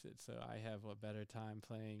makes it so I have a better time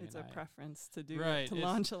playing. It's a preference to do to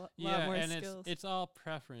launch a lot more and skills. It's all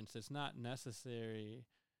preference. It's not necessary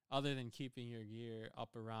other than keeping your gear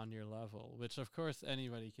up around your level, which of course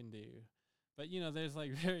anybody can do. But there's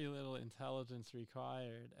like very little intelligence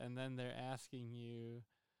required, and then they're asking you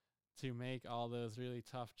to make all those really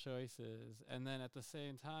tough choices. And then at the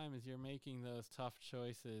same time as you're making those tough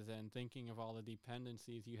choices and thinking of all the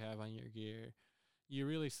dependencies you have on your gear, you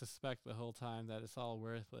really suspect the whole time that it's all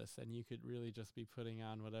worthless and you could really just be putting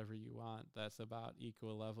on whatever you want that's about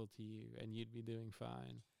equal level to you and you'd be doing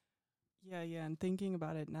fine. Yeah, and thinking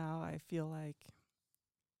about it now, I feel like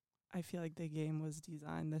the game was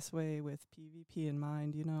designed this way with PvP in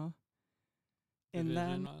mind, And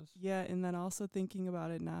then also thinking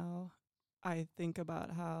about it now, I think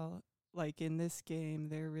about how, like, in this game,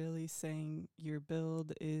 they're really saying your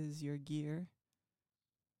build is your gear.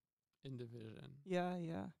 In Division. Yeah.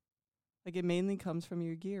 Like it mainly comes from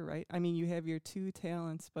your gear, right? I mean, you have your 2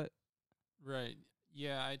 talents, but Right.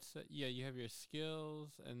 Yeah, I'd say yeah, you have your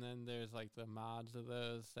skills and then there's like the mods of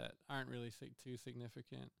those that aren't really too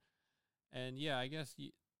significant. And yeah, I guess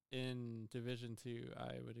in Division 2,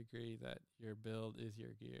 I would agree that your build is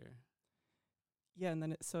your gear. yeah, and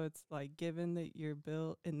then so it's like given that your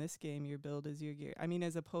build in this game, your build is your gear. I mean,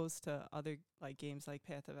 as opposed to other like games like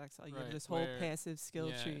Path of Exile, you have Right, this whole where passive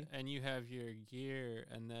skill tree. and you have your gear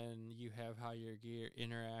and then you have how your gear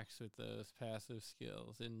interacts with those passive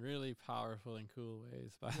skills in really powerful and cool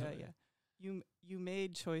ways, by the Yeah, way. yeah. You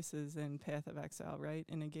made choices in Path of Exile, right?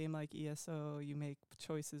 In a game like ESO, you make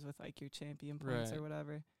choices with like your champion points Right. or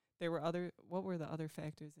whatever. There were what were the other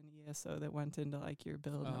factors in ESO that went into like your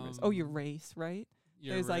build numbers? Oh, your race, right?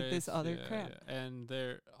 Your There's like this race, other yeah, crap. yeah. And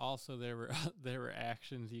there were there were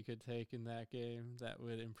actions you could take in that game that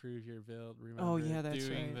would improve your build. Remember Oh yeah, that's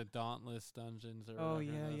doing right. the Dauntless dungeons or Oh whatever.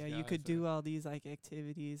 yeah, those yeah. You guys could do are. all these like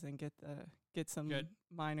activities and get some Get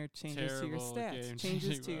minor changes to your terrible stats. Changes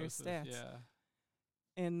game-changing to your bonuses, stats. Yeah.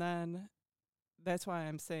 And then that's why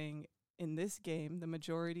I'm saying in this game the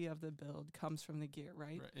majority of the build comes from the gear,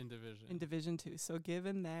 right? Right, in Division. In Division 2. So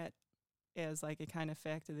given that as like a kind of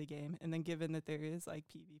fact of the game, and then given that there is like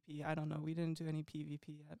PvP, I don't know, we didn't do any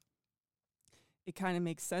PvP yet. It kind of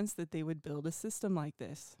makes sense that they would build a system like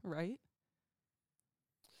this, right?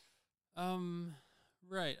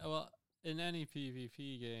 Right. Well, in any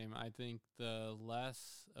PvP game, I think the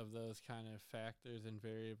less of those kind of factors and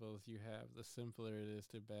variables you have, the simpler it is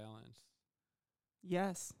to balance.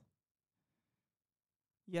 Yes.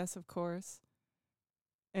 Yes, of course.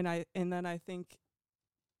 And then I think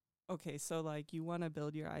okay, so like you want to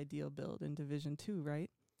build your ideal build in Division 2, right?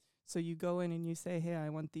 So you go in and you say, "Hey, I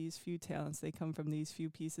want these few talents. They come from these few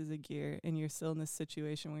pieces of gear." And you're still in this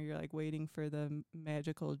situation where you're like waiting for the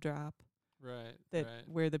magical drop. Right. That right.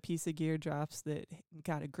 where the piece of gear drops that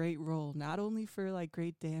got a great roll, not only for like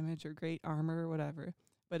great damage or great armor or whatever,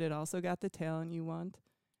 but it also got the talent you want.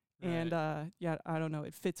 And yeah, I don't know,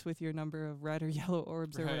 it fits with your number of red or yellow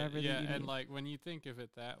orbs or whatever Yeah, that you and need. like when you think of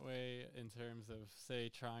it that way in terms of say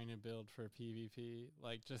trying to build for PvP,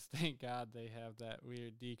 like just thank God they have that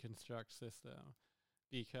weird deconstruct system.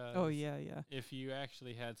 Because Oh yeah, yeah. if you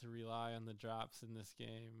actually had to rely on the drops in this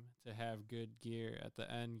game to have good gear at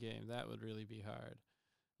the end game, that would really be hard.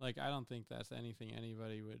 Like I don't think that's anything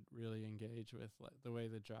anybody would really engage with, like the way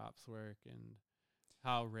the drops work and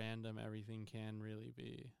how random everything can really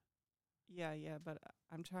be. Yeah, yeah, but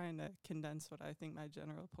I'm trying to condense what I think my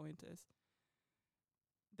general point is.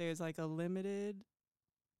 There's like a limited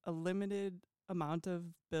amount of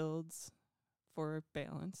builds for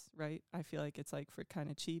balance, right? I feel like it's like for kind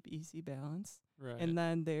of cheap, easy balance. Right. And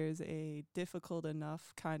then there's a difficult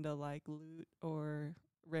enough kind of like loot or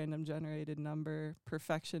random generated number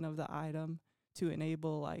perfection of the item to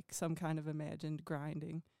enable like some kind of imagined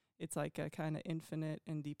grinding. It's like a kind of infinite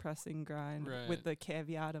and depressing grind Right. with the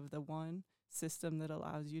caveat of the one system that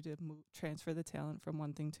allows you to transfer the talent from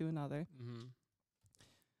one thing to another. Mm-hmm.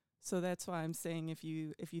 So that's why I'm saying if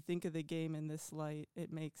you think of the game in this light,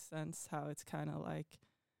 it makes sense how it's kind of like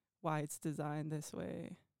why it's designed this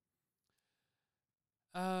way.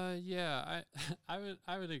 Yeah,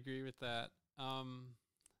 I would agree with that.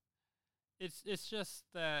 It's just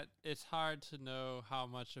that it's hard to know how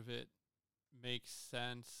much of it makes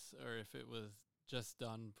sense or if it was just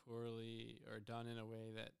done poorly or done in a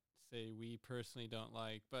way that say we personally don't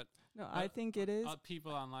like. But No, I think it is.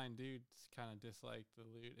 people online do kind of dislike the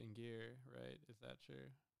loot and gear, right? Is that true?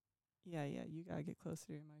 Yeah, yeah, you gotta get closer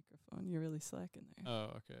to your microphone. You're really slacking there.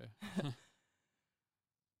 Oh, okay.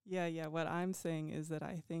 Yeah, yeah. What I'm saying is that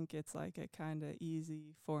I think it's like a kind of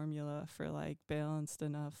easy formula for like balanced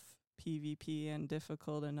enough PvP and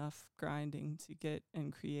difficult enough grinding to get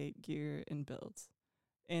and create gear and builds.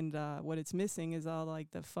 And what it's missing is all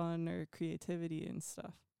like the fun or creativity and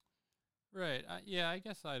stuff. Right. Yeah, I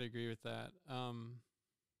guess I'd agree with that.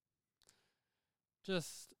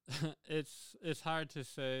 Just it's hard to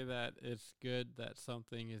say that it's good that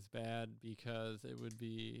something is bad because it would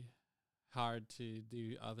be hard to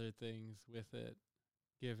do other things with it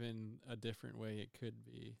given a different way it could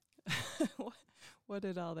be. What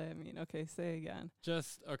did all that mean? Okay, say again.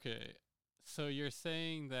 Just okay. So you're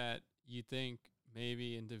saying that you think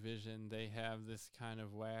maybe in Division they have this kind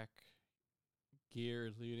of whack gear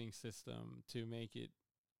looting system to make it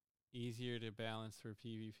easier to balance for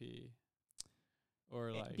PvP?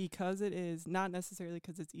 Or like because it is not necessarily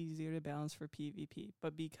because it's easier to balance for PvP,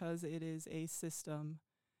 but because it is a system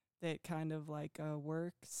that kind of like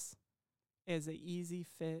works as an easy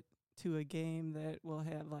fit to a game that will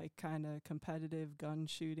have like kind of competitive gun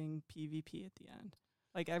shooting PvP at the end.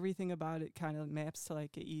 Like everything about it kind of maps to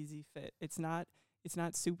like an easy fit. It's not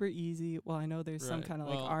super easy. Well, I know there's some Right. kind of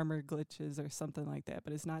like armor glitches or something like that,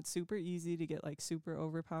 but it's not super easy to get like super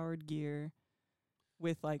overpowered gear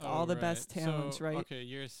with like all the best talents, So, right? okay,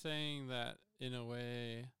 you're saying that in a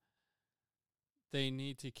way they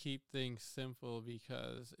need to keep things simple,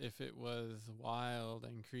 because if it was wild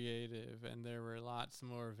and creative and there were lots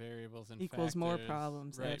more variables and Equals more factors,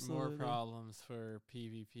 problems, right, more absolutely. problems for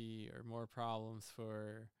PvP or more problems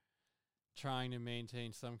for trying to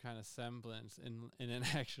maintain some kind of semblance in an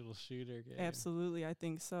actual shooter game. Absolutely, I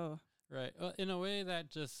think so. Right. Well, in a way that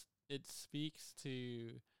just it speaks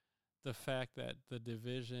to the fact that the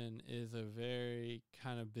Division is a very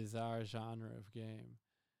kind of bizarre genre of game.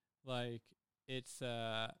 Like, it's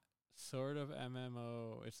a sort of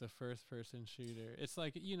MMO. It's a first person shooter. It's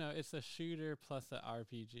like, it's a shooter plus a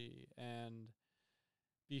RPG. And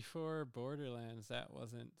before Borderlands, that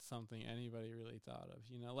wasn't something anybody really thought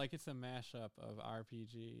of. Like, it's a mashup of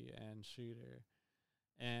RPG and shooter.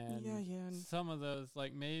 And And some of those,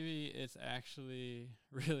 like, maybe it's actually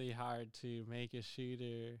really hard to make a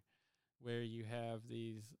shooter where you have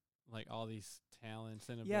these, like, all these talents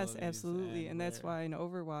and abilities. yes, absolutely, and that's where- why in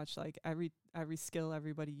Overwatch, like every skill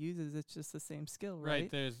everybody uses, it's just the same skill,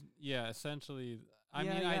 right? Essentially,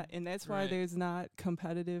 and that's why right. there's not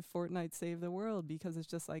competitive Fortnite Save the World, because it's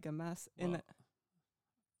just like a mess.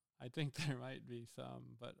 I think there might be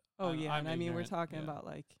some, but Oh yeah, I'm and I mean we're ignorant, talking yeah. about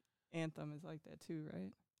like Anthem is like that too,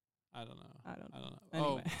 right? I don't know. I don't know. Oh,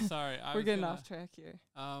 Anyway. sorry. We're getting off track here.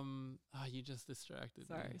 You just distracted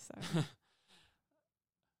me. Sorry.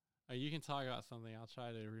 You can talk about something. I'll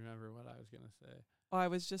try to remember what I was gonna say. Well, I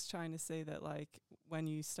was just trying to say that like when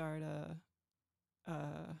you start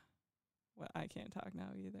I can't talk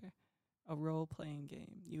now either. A role playing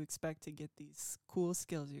game, you expect to get these cool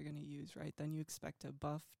skills you're going to use, right? Then you expect to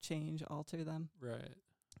buff, change, alter them, Right.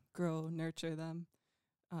 grow, nurture them,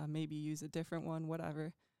 maybe use a different one,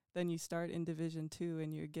 whatever. Then you start in Division 2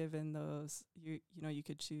 and you're given those, you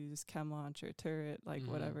could choose chem launcher, turret, like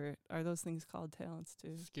whatever. Are those things called talents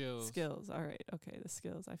too? Skills. All right. Okay. The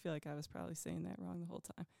skills. I feel like I was probably saying that wrong the whole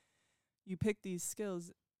time. You pick these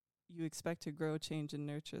skills, you expect to grow, change, and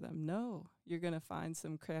nurture them. No, you're going to find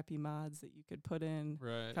some crappy mods that you could put in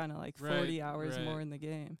Right. kind of like 40 hours more in the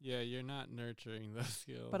game. Yeah, you're not nurturing those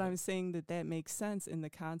skills. But I'm saying that makes sense in the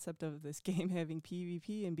concept of this game having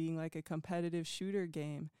PvP and being like a competitive shooter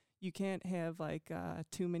game. You can't have like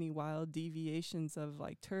too many wild deviations of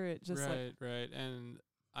like turret. Right. And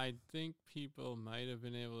I think people might have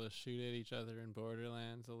been able to shoot at each other in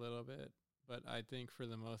Borderlands a little bit, but I think for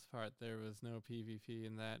the most part there was no PvP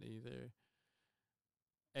in that either.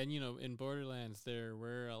 And in Borderlands there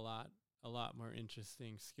were a lot more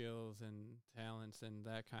interesting skills and talents and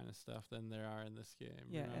that kind of stuff than there are in this game.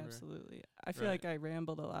 Yeah, remember? absolutely. I feel like I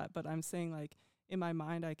rambled a lot, but I'm saying like in my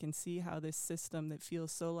mind I can see how this system that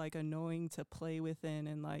feels so like annoying to play within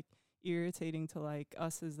and like irritating to like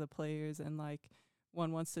us as the players, and like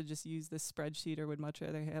one wants to just use this spreadsheet or would much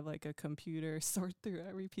rather have like a computer sort through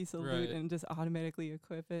every piece of loot and just automatically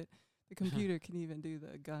equip it. The computer can even do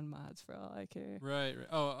the gun mods for all I care. Right.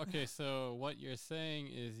 Oh, okay. So what you're saying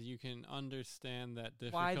is you can understand that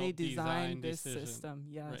difficult why they designed design this decision. system.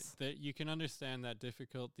 Yes. Right. That you can understand that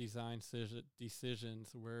difficult design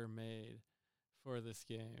decisions were made for this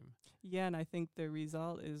game. Yeah, and I think the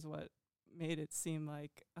result is what made it seem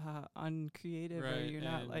like uncreative, or you're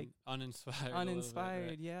not like uninspired.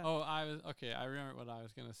 Right? Yeah. Oh, I remember what I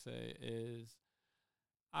was gonna say is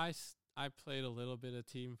I played a little bit of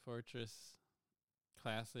Team Fortress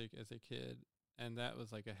Classic as a kid, and that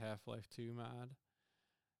was like a Half-Life 2 mod.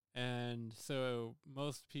 And so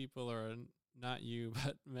most people, or not you,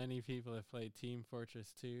 but many people have played Team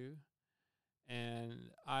Fortress 2.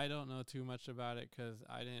 And I don't know too much about it because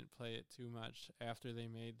I didn't play it too much after they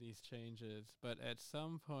made these changes. But at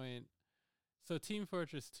some point, so Team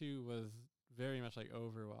Fortress 2 was very much like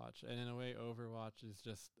Overwatch, and in a way Overwatch is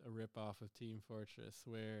just a rip-off of Team Fortress,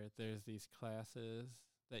 where there's these classes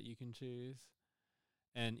that you can choose,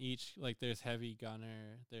 and each, like, there's heavy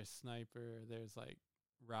gunner, there's sniper, there's like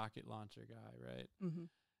rocket launcher guy, right?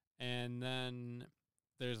 And then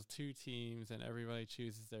there's 2 teams and everybody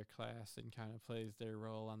chooses their class and kind of plays their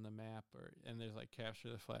role on the map, and there's like capture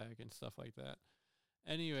the flag and stuff like that.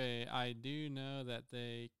 Anyway, I do know that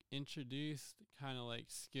they introduced kind of like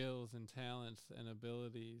skills and talents and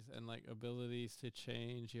abilities, and like abilities to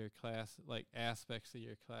change your class, like aspects of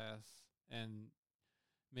your class, and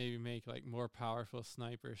maybe make like more powerful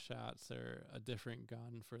sniper shots or a different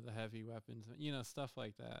gun for the heavy weapons, stuff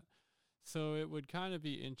like that. So it would kind of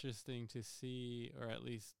be interesting to see, or at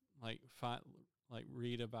least like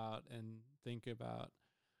read about and think about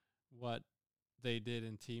what they did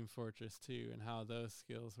in Team Fortress 2 and how those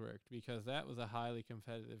skills worked, because that was a highly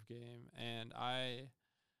competitive game, and I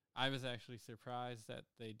was actually surprised that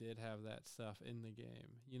they did have that stuff in the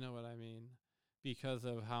game. You know what I mean? Because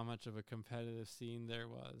of how much of a competitive scene there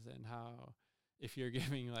was, and how if you're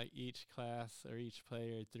giving like each class or each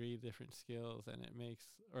player 3 different skills, and it makes,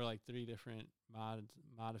 or like 3 different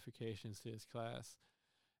modifications to his class,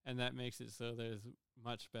 and that makes it so there's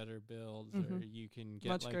much better builds, or you can get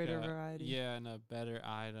much like greater a variety. yeah, and a better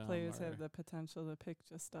item. Players have the potential to pick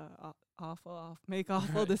just make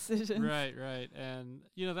awful Right. decisions. Right. And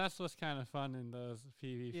that's what's kind of fun in those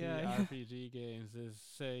PvP RPG games, is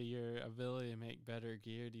say your ability to make better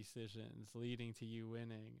gear decisions leading to you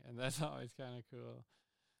winning, and that's always kind of cool.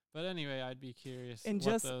 But anyway, I'd be curious. And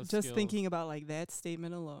what just those skills, thinking about like that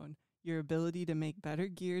statement alone, your ability to make better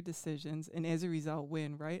gear decisions and as a result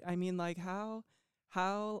win, right? I mean, like how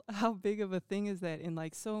big of a thing is that in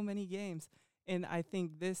like so many games? And I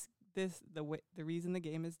think the reason the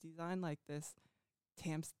game is designed like this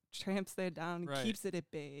tramps that down, Right. keeps it at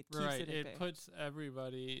bay. It puts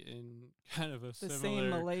everybody in kind of a The same similar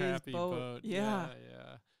malaise crappy boat. Yeah.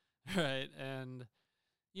 Right. And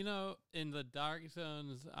in the dark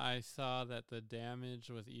zones, I saw that the damage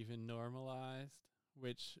was even normalized,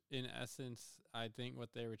 which in essence, I think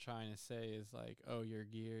what they were trying to say is like, oh, your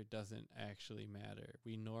gear doesn't actually matter.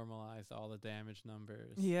 We normalized all the damage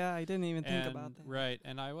numbers. Yeah, I didn't even think about that. Right.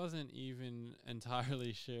 And I wasn't even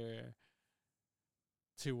entirely sure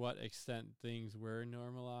to what extent things were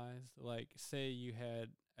normalized. Like, say you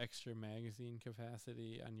had extra magazine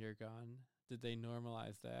capacity on your gun. Did they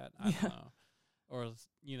normalize that? I don't know. Or,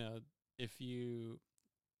 if you...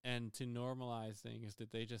 And to normalize things,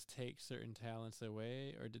 did they just take certain talents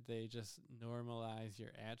away, or did they just normalize your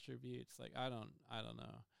attributes? Like, I don't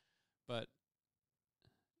know. But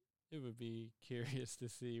it would be curious to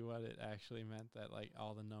see what it actually meant that like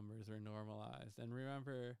all the numbers were normalized. And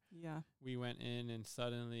remember, we went in and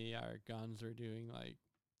suddenly our guns were doing like,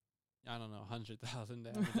 I don't know, 100,000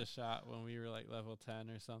 damage a shot when we were like level 10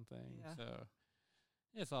 or something. Yeah. So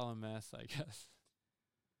it's all a mess, I guess.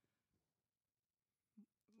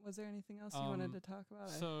 Was there anything else you wanted to talk about?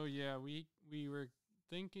 So yeah, we were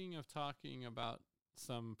thinking of talking about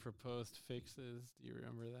some proposed fixes. Do you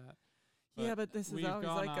remember that? But this is always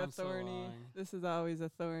like a thorny. This is always a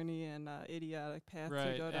thorny and idiotic path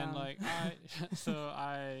to go down. And like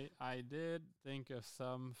I did think of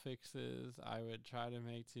some fixes I would try to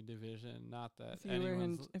make to Division. Not that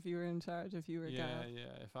if you were in charge, if you were God.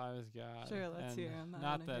 Yeah. If I was God. Sure, let's hear him.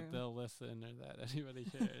 Not that they'll listen or that anybody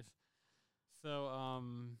cares. So,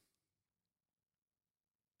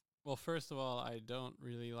 well, first of all, I don't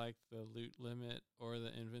really like the loot limit or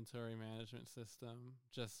the inventory management system,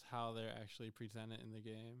 just how they're actually presented in the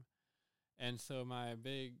game. And so my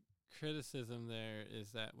big criticism there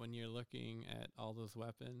is that when you're looking at all those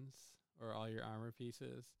weapons or all your armor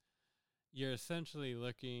pieces, you're essentially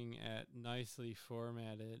looking at nicely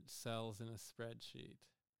formatted cells in a spreadsheet,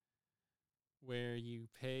 where you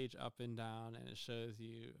page up and down and it shows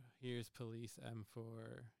you, here's police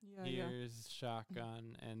M4, here's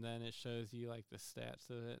shotgun, and then it shows you like the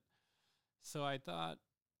stats of it. So I thought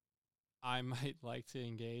I might like to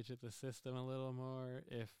engage with the system a little more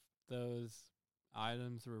if those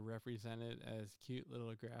items were represented as cute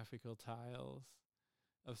little graphical tiles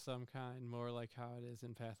of some kind, more like how it is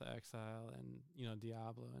in Path of Exile and,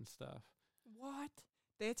 Diablo and stuff. What?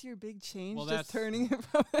 That's your big change, just turning it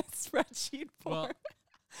from a spreadsheet form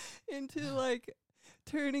into like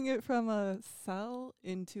turning it from a cell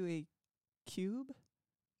into a cube?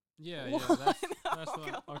 Yeah, that's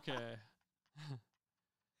what, okay.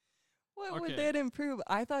 What would that improve?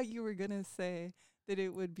 I thought you were going to say that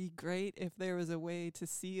it would be great if there was a way to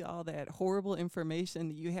see all that horrible information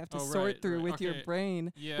that you have to sort through with your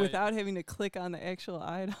brain without having to click on the actual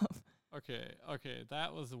item. Okay.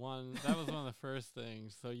 That was one of the first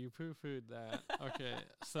things. So you poo-pooed that. Okay.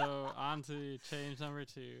 So on to change number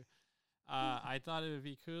 2. I thought it would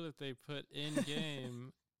be cool if they put in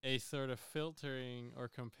game a sort of filtering or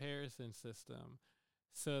comparison system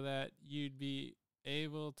so that you'd be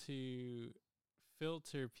able to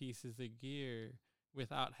filter pieces of gear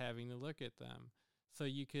without having to look at them. So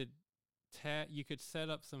you could set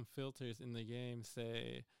up some filters in the game,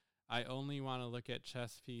 say, I only want to look at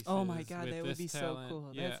chess pieces. Oh my God, with that would be talent. so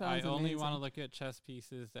cool. Yeah, that sounds I only want to look at chess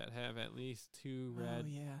pieces that have at least 2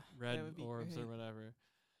 red orbs or whatever.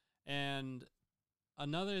 And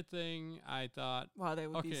another thing I thought, Wow,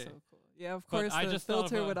 that would be okay, so cool. Yeah, of but course, I the just thought of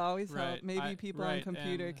filter would always help. right, Maybe people on right,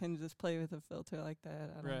 computer and can just play with a filter like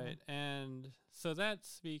that. I don't know. right, and so that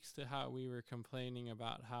speaks to how we were complaining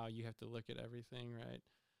about how you have to look at everything, right?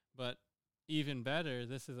 But even better,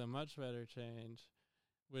 this is a much better change,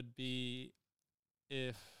 would be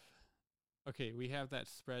if, okay, we have that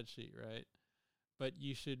spreadsheet, right? But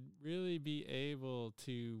you should really be able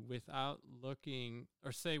to, without looking,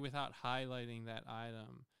 or say without highlighting that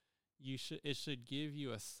item, it should give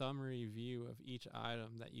you a summary view of each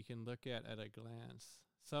item that you can look at a glance.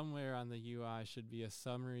 Somewhere on the UI should be a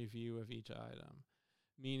summary view of each item,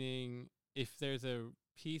 meaning if there's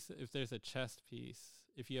a chest piece,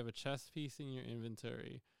 if you have a chest piece in your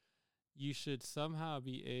inventory, you should somehow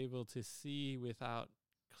be able to see without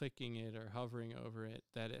clicking it or hovering over it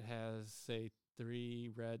that it has, say, 3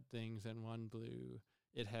 red things and 1 blue.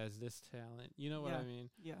 It has this talent. You know what I mean?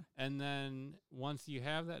 Yeah. And then once you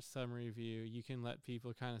have that summary view, you can let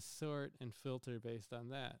people kind of sort and filter based on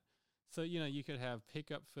that. So, you could have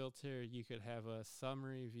pickup filter, you could have a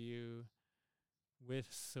summary view with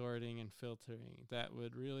sorting and filtering. That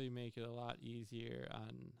would really make it a lot easier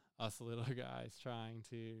on us little guys trying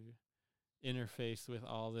to interface with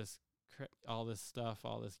all this stuff,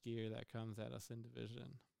 all this gear that comes at us in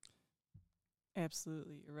Division.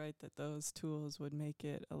 Absolutely. You're right that those tools would make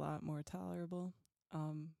it a lot more tolerable.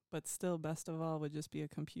 But still, best of all would just be a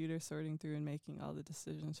computer sorting through and making all the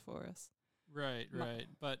decisions for us. Right.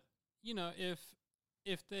 But,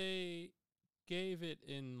 if they gave it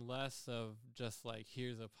in less of just like,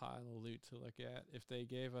 here's a pile of loot to look at, if they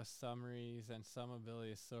gave us summaries and some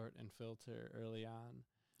ability to sort and filter early on.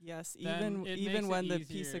 Yes, Then even when the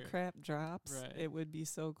piece of easier. crap drops, Right. it would be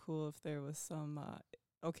so cool if there was some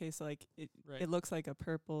okay, so like Right. it looks like a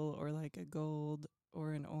purple or like a gold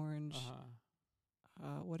or an orange.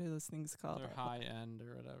 What are those things called? They're high end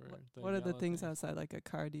or whatever. What are the things outside like a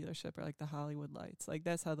car dealership or like the Hollywood lights? Like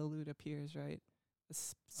that's how the loot appears, right? A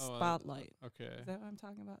spotlight. Okay. Is that what I'm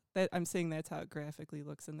talking about? That I'm saying that's how it graphically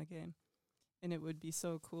looks in the game. And it would be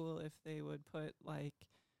so cool if they would put like,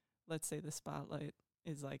 let's say the spotlight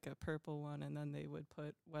is like a purple one, and then they would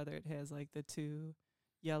put whether it has like the 2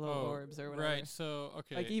 yellow orbs or whatever. Right. So,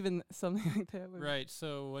 okay. Like even something like that would Right.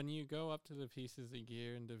 So when you go up to the pieces of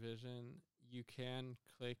gear in Division, you can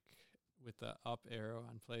click with the up arrow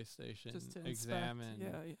on PlayStation, just to examine.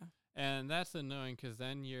 Inspect. Yeah. And that's annoying because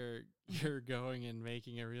then you're going and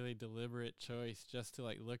making a really deliberate choice just to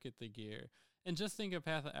like look at the gear. And just think of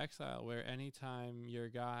Path of Exile, where anytime your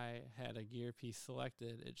guy had a gear piece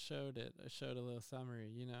selected, it showed a little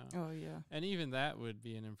summary, Oh yeah. And even that would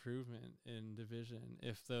be an improvement in Division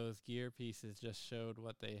if those gear pieces just showed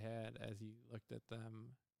what they had as you looked at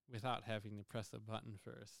them without having to press a button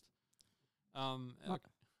first.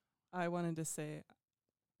 I wanted to say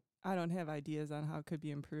I don't have ideas on how it could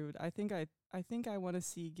be improved. I think I want to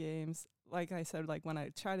see games, like I said, like when I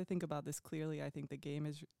try to think about this clearly, I think the game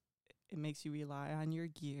it makes you rely on your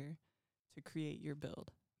gear to create your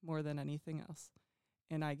build more than anything else.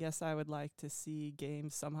 And I guess I would like to see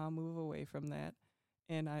games somehow move away from that.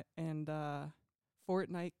 And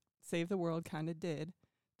Fortnite Save the World kind of did.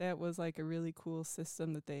 That was like a really cool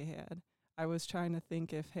system that they had. I was trying to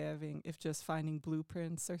think if just finding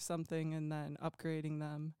blueprints or something and then upgrading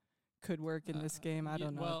them could work in this game. I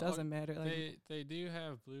don't know. Well, it doesn't matter. Like they do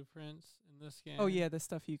have blueprints in this game. oh yeah, the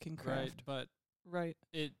stuff you can craft. Right, but right.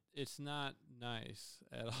 It's not nice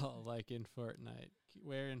at all like in Fortnite.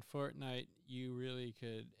 Where in Fortnite you really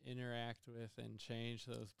could interact with and change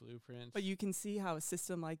those blueprints. But you can see how a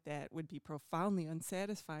system like that would be profoundly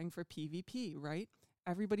unsatisfying for PvP, right?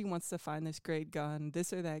 Everybody wants to find this great gun.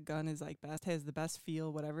 This or that gun is like has the best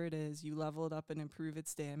feel, whatever it is. You level it up and improve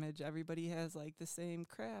its damage. Everybody has like the same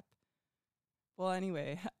crap. Well,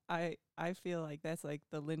 anyway, I feel like that's like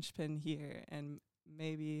the linchpin here, and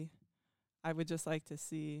maybe I would just like to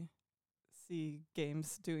see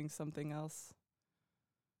games doing something else,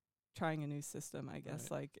 trying a new system, I guess.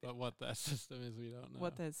 Right. Like, but what that system is, we don't know.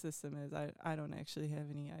 What that system is, I don't actually have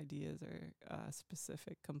any ideas or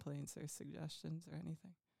specific complaints or suggestions or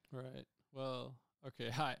anything. Right. Well, okay.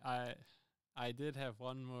 I did have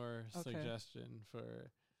one more suggestion for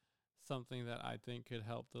something that I think could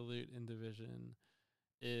help the loot in Division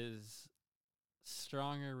is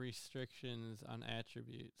stronger restrictions on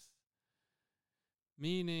attributes.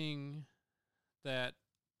 Meaning that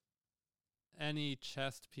any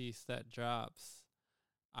chest piece that drops,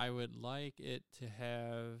 I would like it to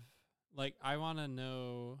have, like, I want to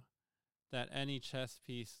know that any chest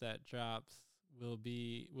piece that drops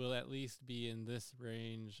will at least be in this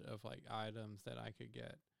range of like items that I could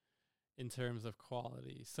get. in terms of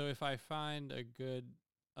quality. So if I find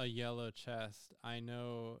a yellow chest, I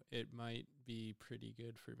know it might be pretty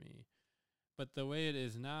good for me. But the way it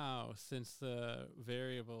is now, since the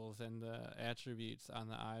variables and the attributes on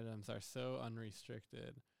the items are so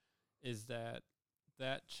unrestricted, is that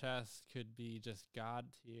chest could be just god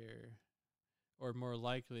tier, or more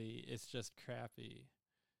likely it's just crappy.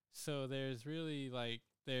 So there's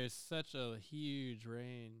such a huge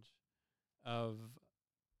range of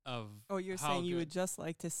Oh, you're how saying you good- would just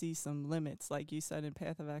like to see some limits, like you said in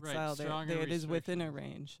Path of Right, Exile. stronger There it is within a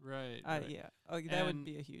restrictions. range. right, right. Yeah. Oh, that would And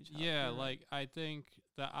be a huge help. Yeah, You're right. like I think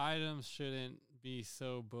the items shouldn't be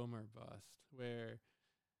so boom or bust, where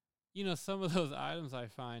some of those items I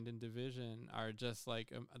find in Division are just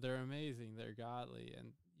like they're amazing, they're godly,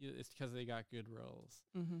 and it's because they got good rolls.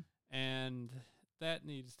 And that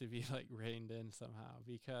needs to be like reined in somehow,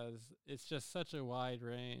 because it's just such a wide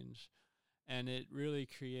range, and it really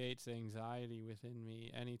creates anxiety within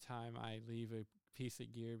me anytime I leave a piece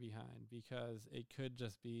of gear behind, because it could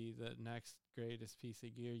just be the next greatest piece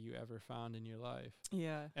of gear you ever found in your life.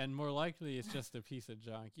 Yeah. And more likely it's just a piece of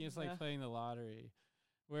junk. It's Yeah. like playing the lottery.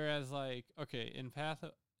 Whereas like, okay, in Path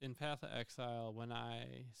of Exile, when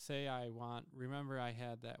I say remember I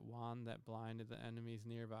had that wand that blinded the enemies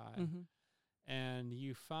nearby. And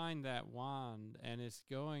you find that wand, and it's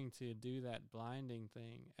going to do that blinding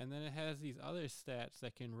thing. And then it has these other stats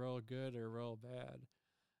that can roll good or roll bad.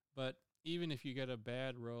 But even if you get a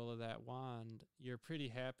bad roll of that wand, you're pretty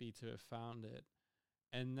happy to have found it.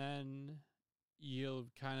 And then you'll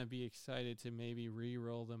kind of be excited to maybe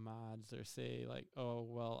re-roll the mods, or say like, oh,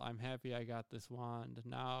 well, I'm happy I got this wand.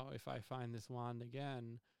 Now if I find this wand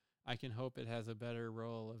again, I can hope it has a better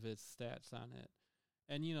roll of its stats on it.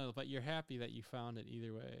 And, but you're happy that you found it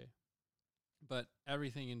either way. But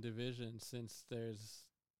everything in Division, since there's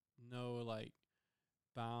no, like,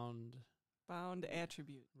 bound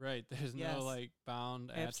attribute. Right, there's Yes. no, like,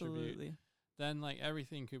 bound attribute. Absolutely. Then, like,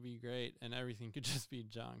 everything could be great, and everything could just be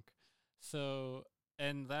junk. So,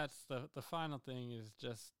 and that's the final thing, is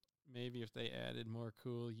just maybe if they added more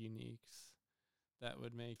cool uniques, that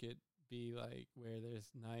would make it be, like, where there's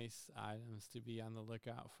nice items to be on the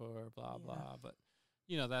lookout for, blah, Yeah. blah. But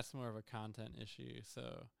that's more of a content issue.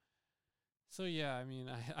 So yeah, I mean,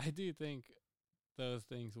 I do think those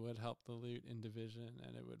things would help the loot in Division,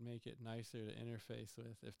 and it would make it nicer to interface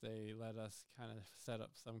with if they let us kind of set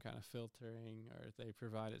up some kind of filtering, or if they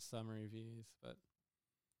provided some reviews. But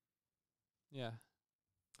yeah.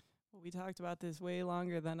 Well, we talked about this way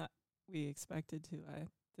longer than we expected to. I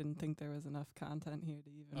didn't think there was enough content here to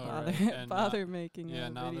even bother making a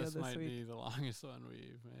now video this this might week. be the longest one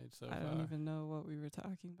we've made so far. I don't even know what we were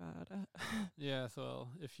talking about. Yeah, so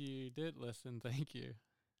if you did listen, thank you.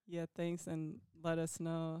 Yeah, thanks, and let us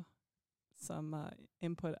know some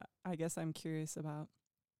input. I guess I'm curious about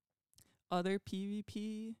other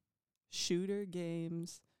PvP shooter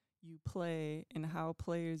games you play, and how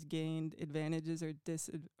players gained advantages or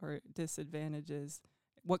disadvantages,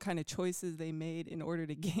 what kind of choices they made in order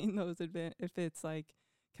to gain those if it's like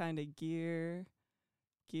kind of gear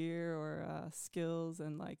or skills,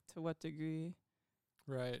 and like to what degree.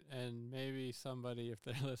 Right, and maybe somebody, if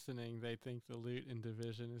they're listening, they think the loot in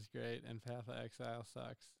Division is great and Path of Exile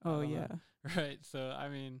sucks. Oh, yeah. Right, so, I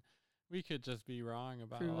mean, we could just be wrong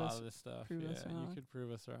about a lot of this stuff. Prove us Yeah, wrong. you could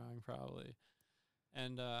prove us wrong, probably.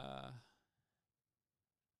 And,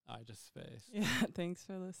 I just spaced. Yeah, thanks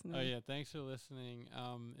for listening. Oh, yeah, thanks for listening.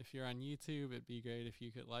 If you're on YouTube, it'd be great if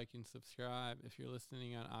you could like and subscribe. If you're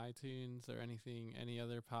listening on iTunes or any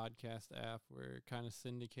other podcast app, we're kind of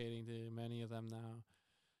syndicating to many of them now.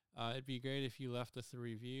 It'd be great if you left us a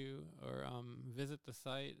review, or visit the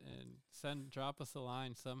site and drop us a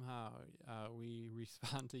line somehow. We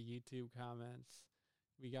respond to YouTube comments.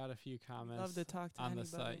 We got a few comments Love to talk to on anybody.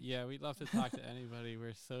 the site. Yeah, we'd love to talk to anybody.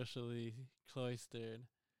 We're socially cloistered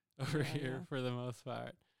over here for the most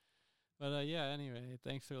part. But yeah, anyway,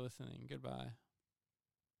 thanks for listening. Goodbye.